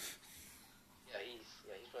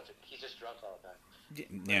 He's just drunk all the time.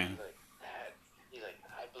 Yeah. He's like,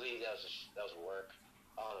 I believe that was work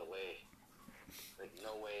all the way. Like,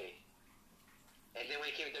 no way. And then when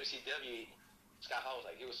he came to WCW, Scott Hall was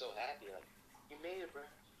like, he was so happy, like, you made it, bro.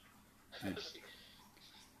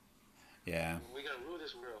 Yeah. We're gonna rule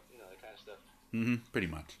this world, that kind of stuff. Pretty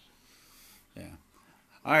much. Yeah.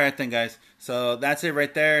 All right, then, guys. So that's it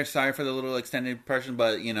right there. Sorry for the little extended portion,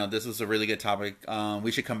 but this was a really good topic.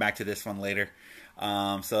 We should come back to this one later.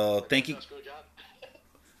 So thank you.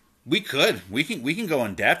 We could. We can go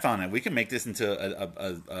in depth on it. We can make this into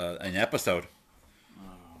an episode.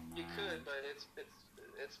 You could, but it's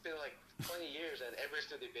been like 20 years and everybody's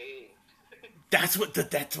still debating. That's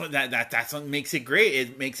what makes it great.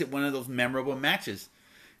 It makes it one of those memorable matches.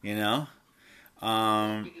 It's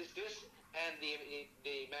this and the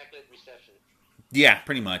Immaculate Reception. Yeah,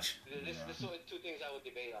 pretty much. This are two things I would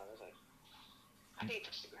debate on. I was like, I think he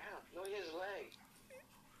touched the ground. No, he hit his leg.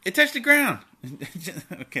 It touched the ground.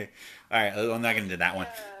 Okay. All right. I'm not going to do that one.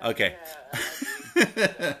 Okay.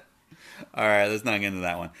 All right. Let's not get into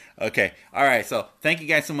that one. Okay. All right. So thank you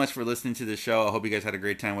guys so much for listening to the show. I hope you guys had a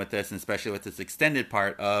great time with this, and especially with this extended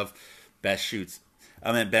part of best sells.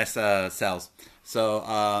 So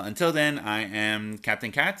until then, I am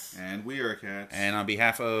Captain Katz. And we are Cats. And on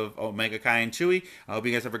behalf of Omega Kai and Chewy, I hope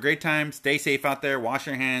you guys have a great time. Stay safe out there. Wash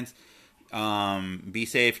your hands. Be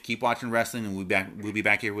safe. Keep watching wrestling, and we'll be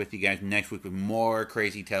back here with you guys next week with more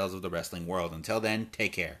crazy tales of the wrestling world. Until then,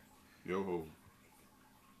 take care. Yo ho.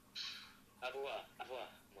 Au revoir,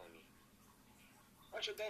 mommy. Watch your day.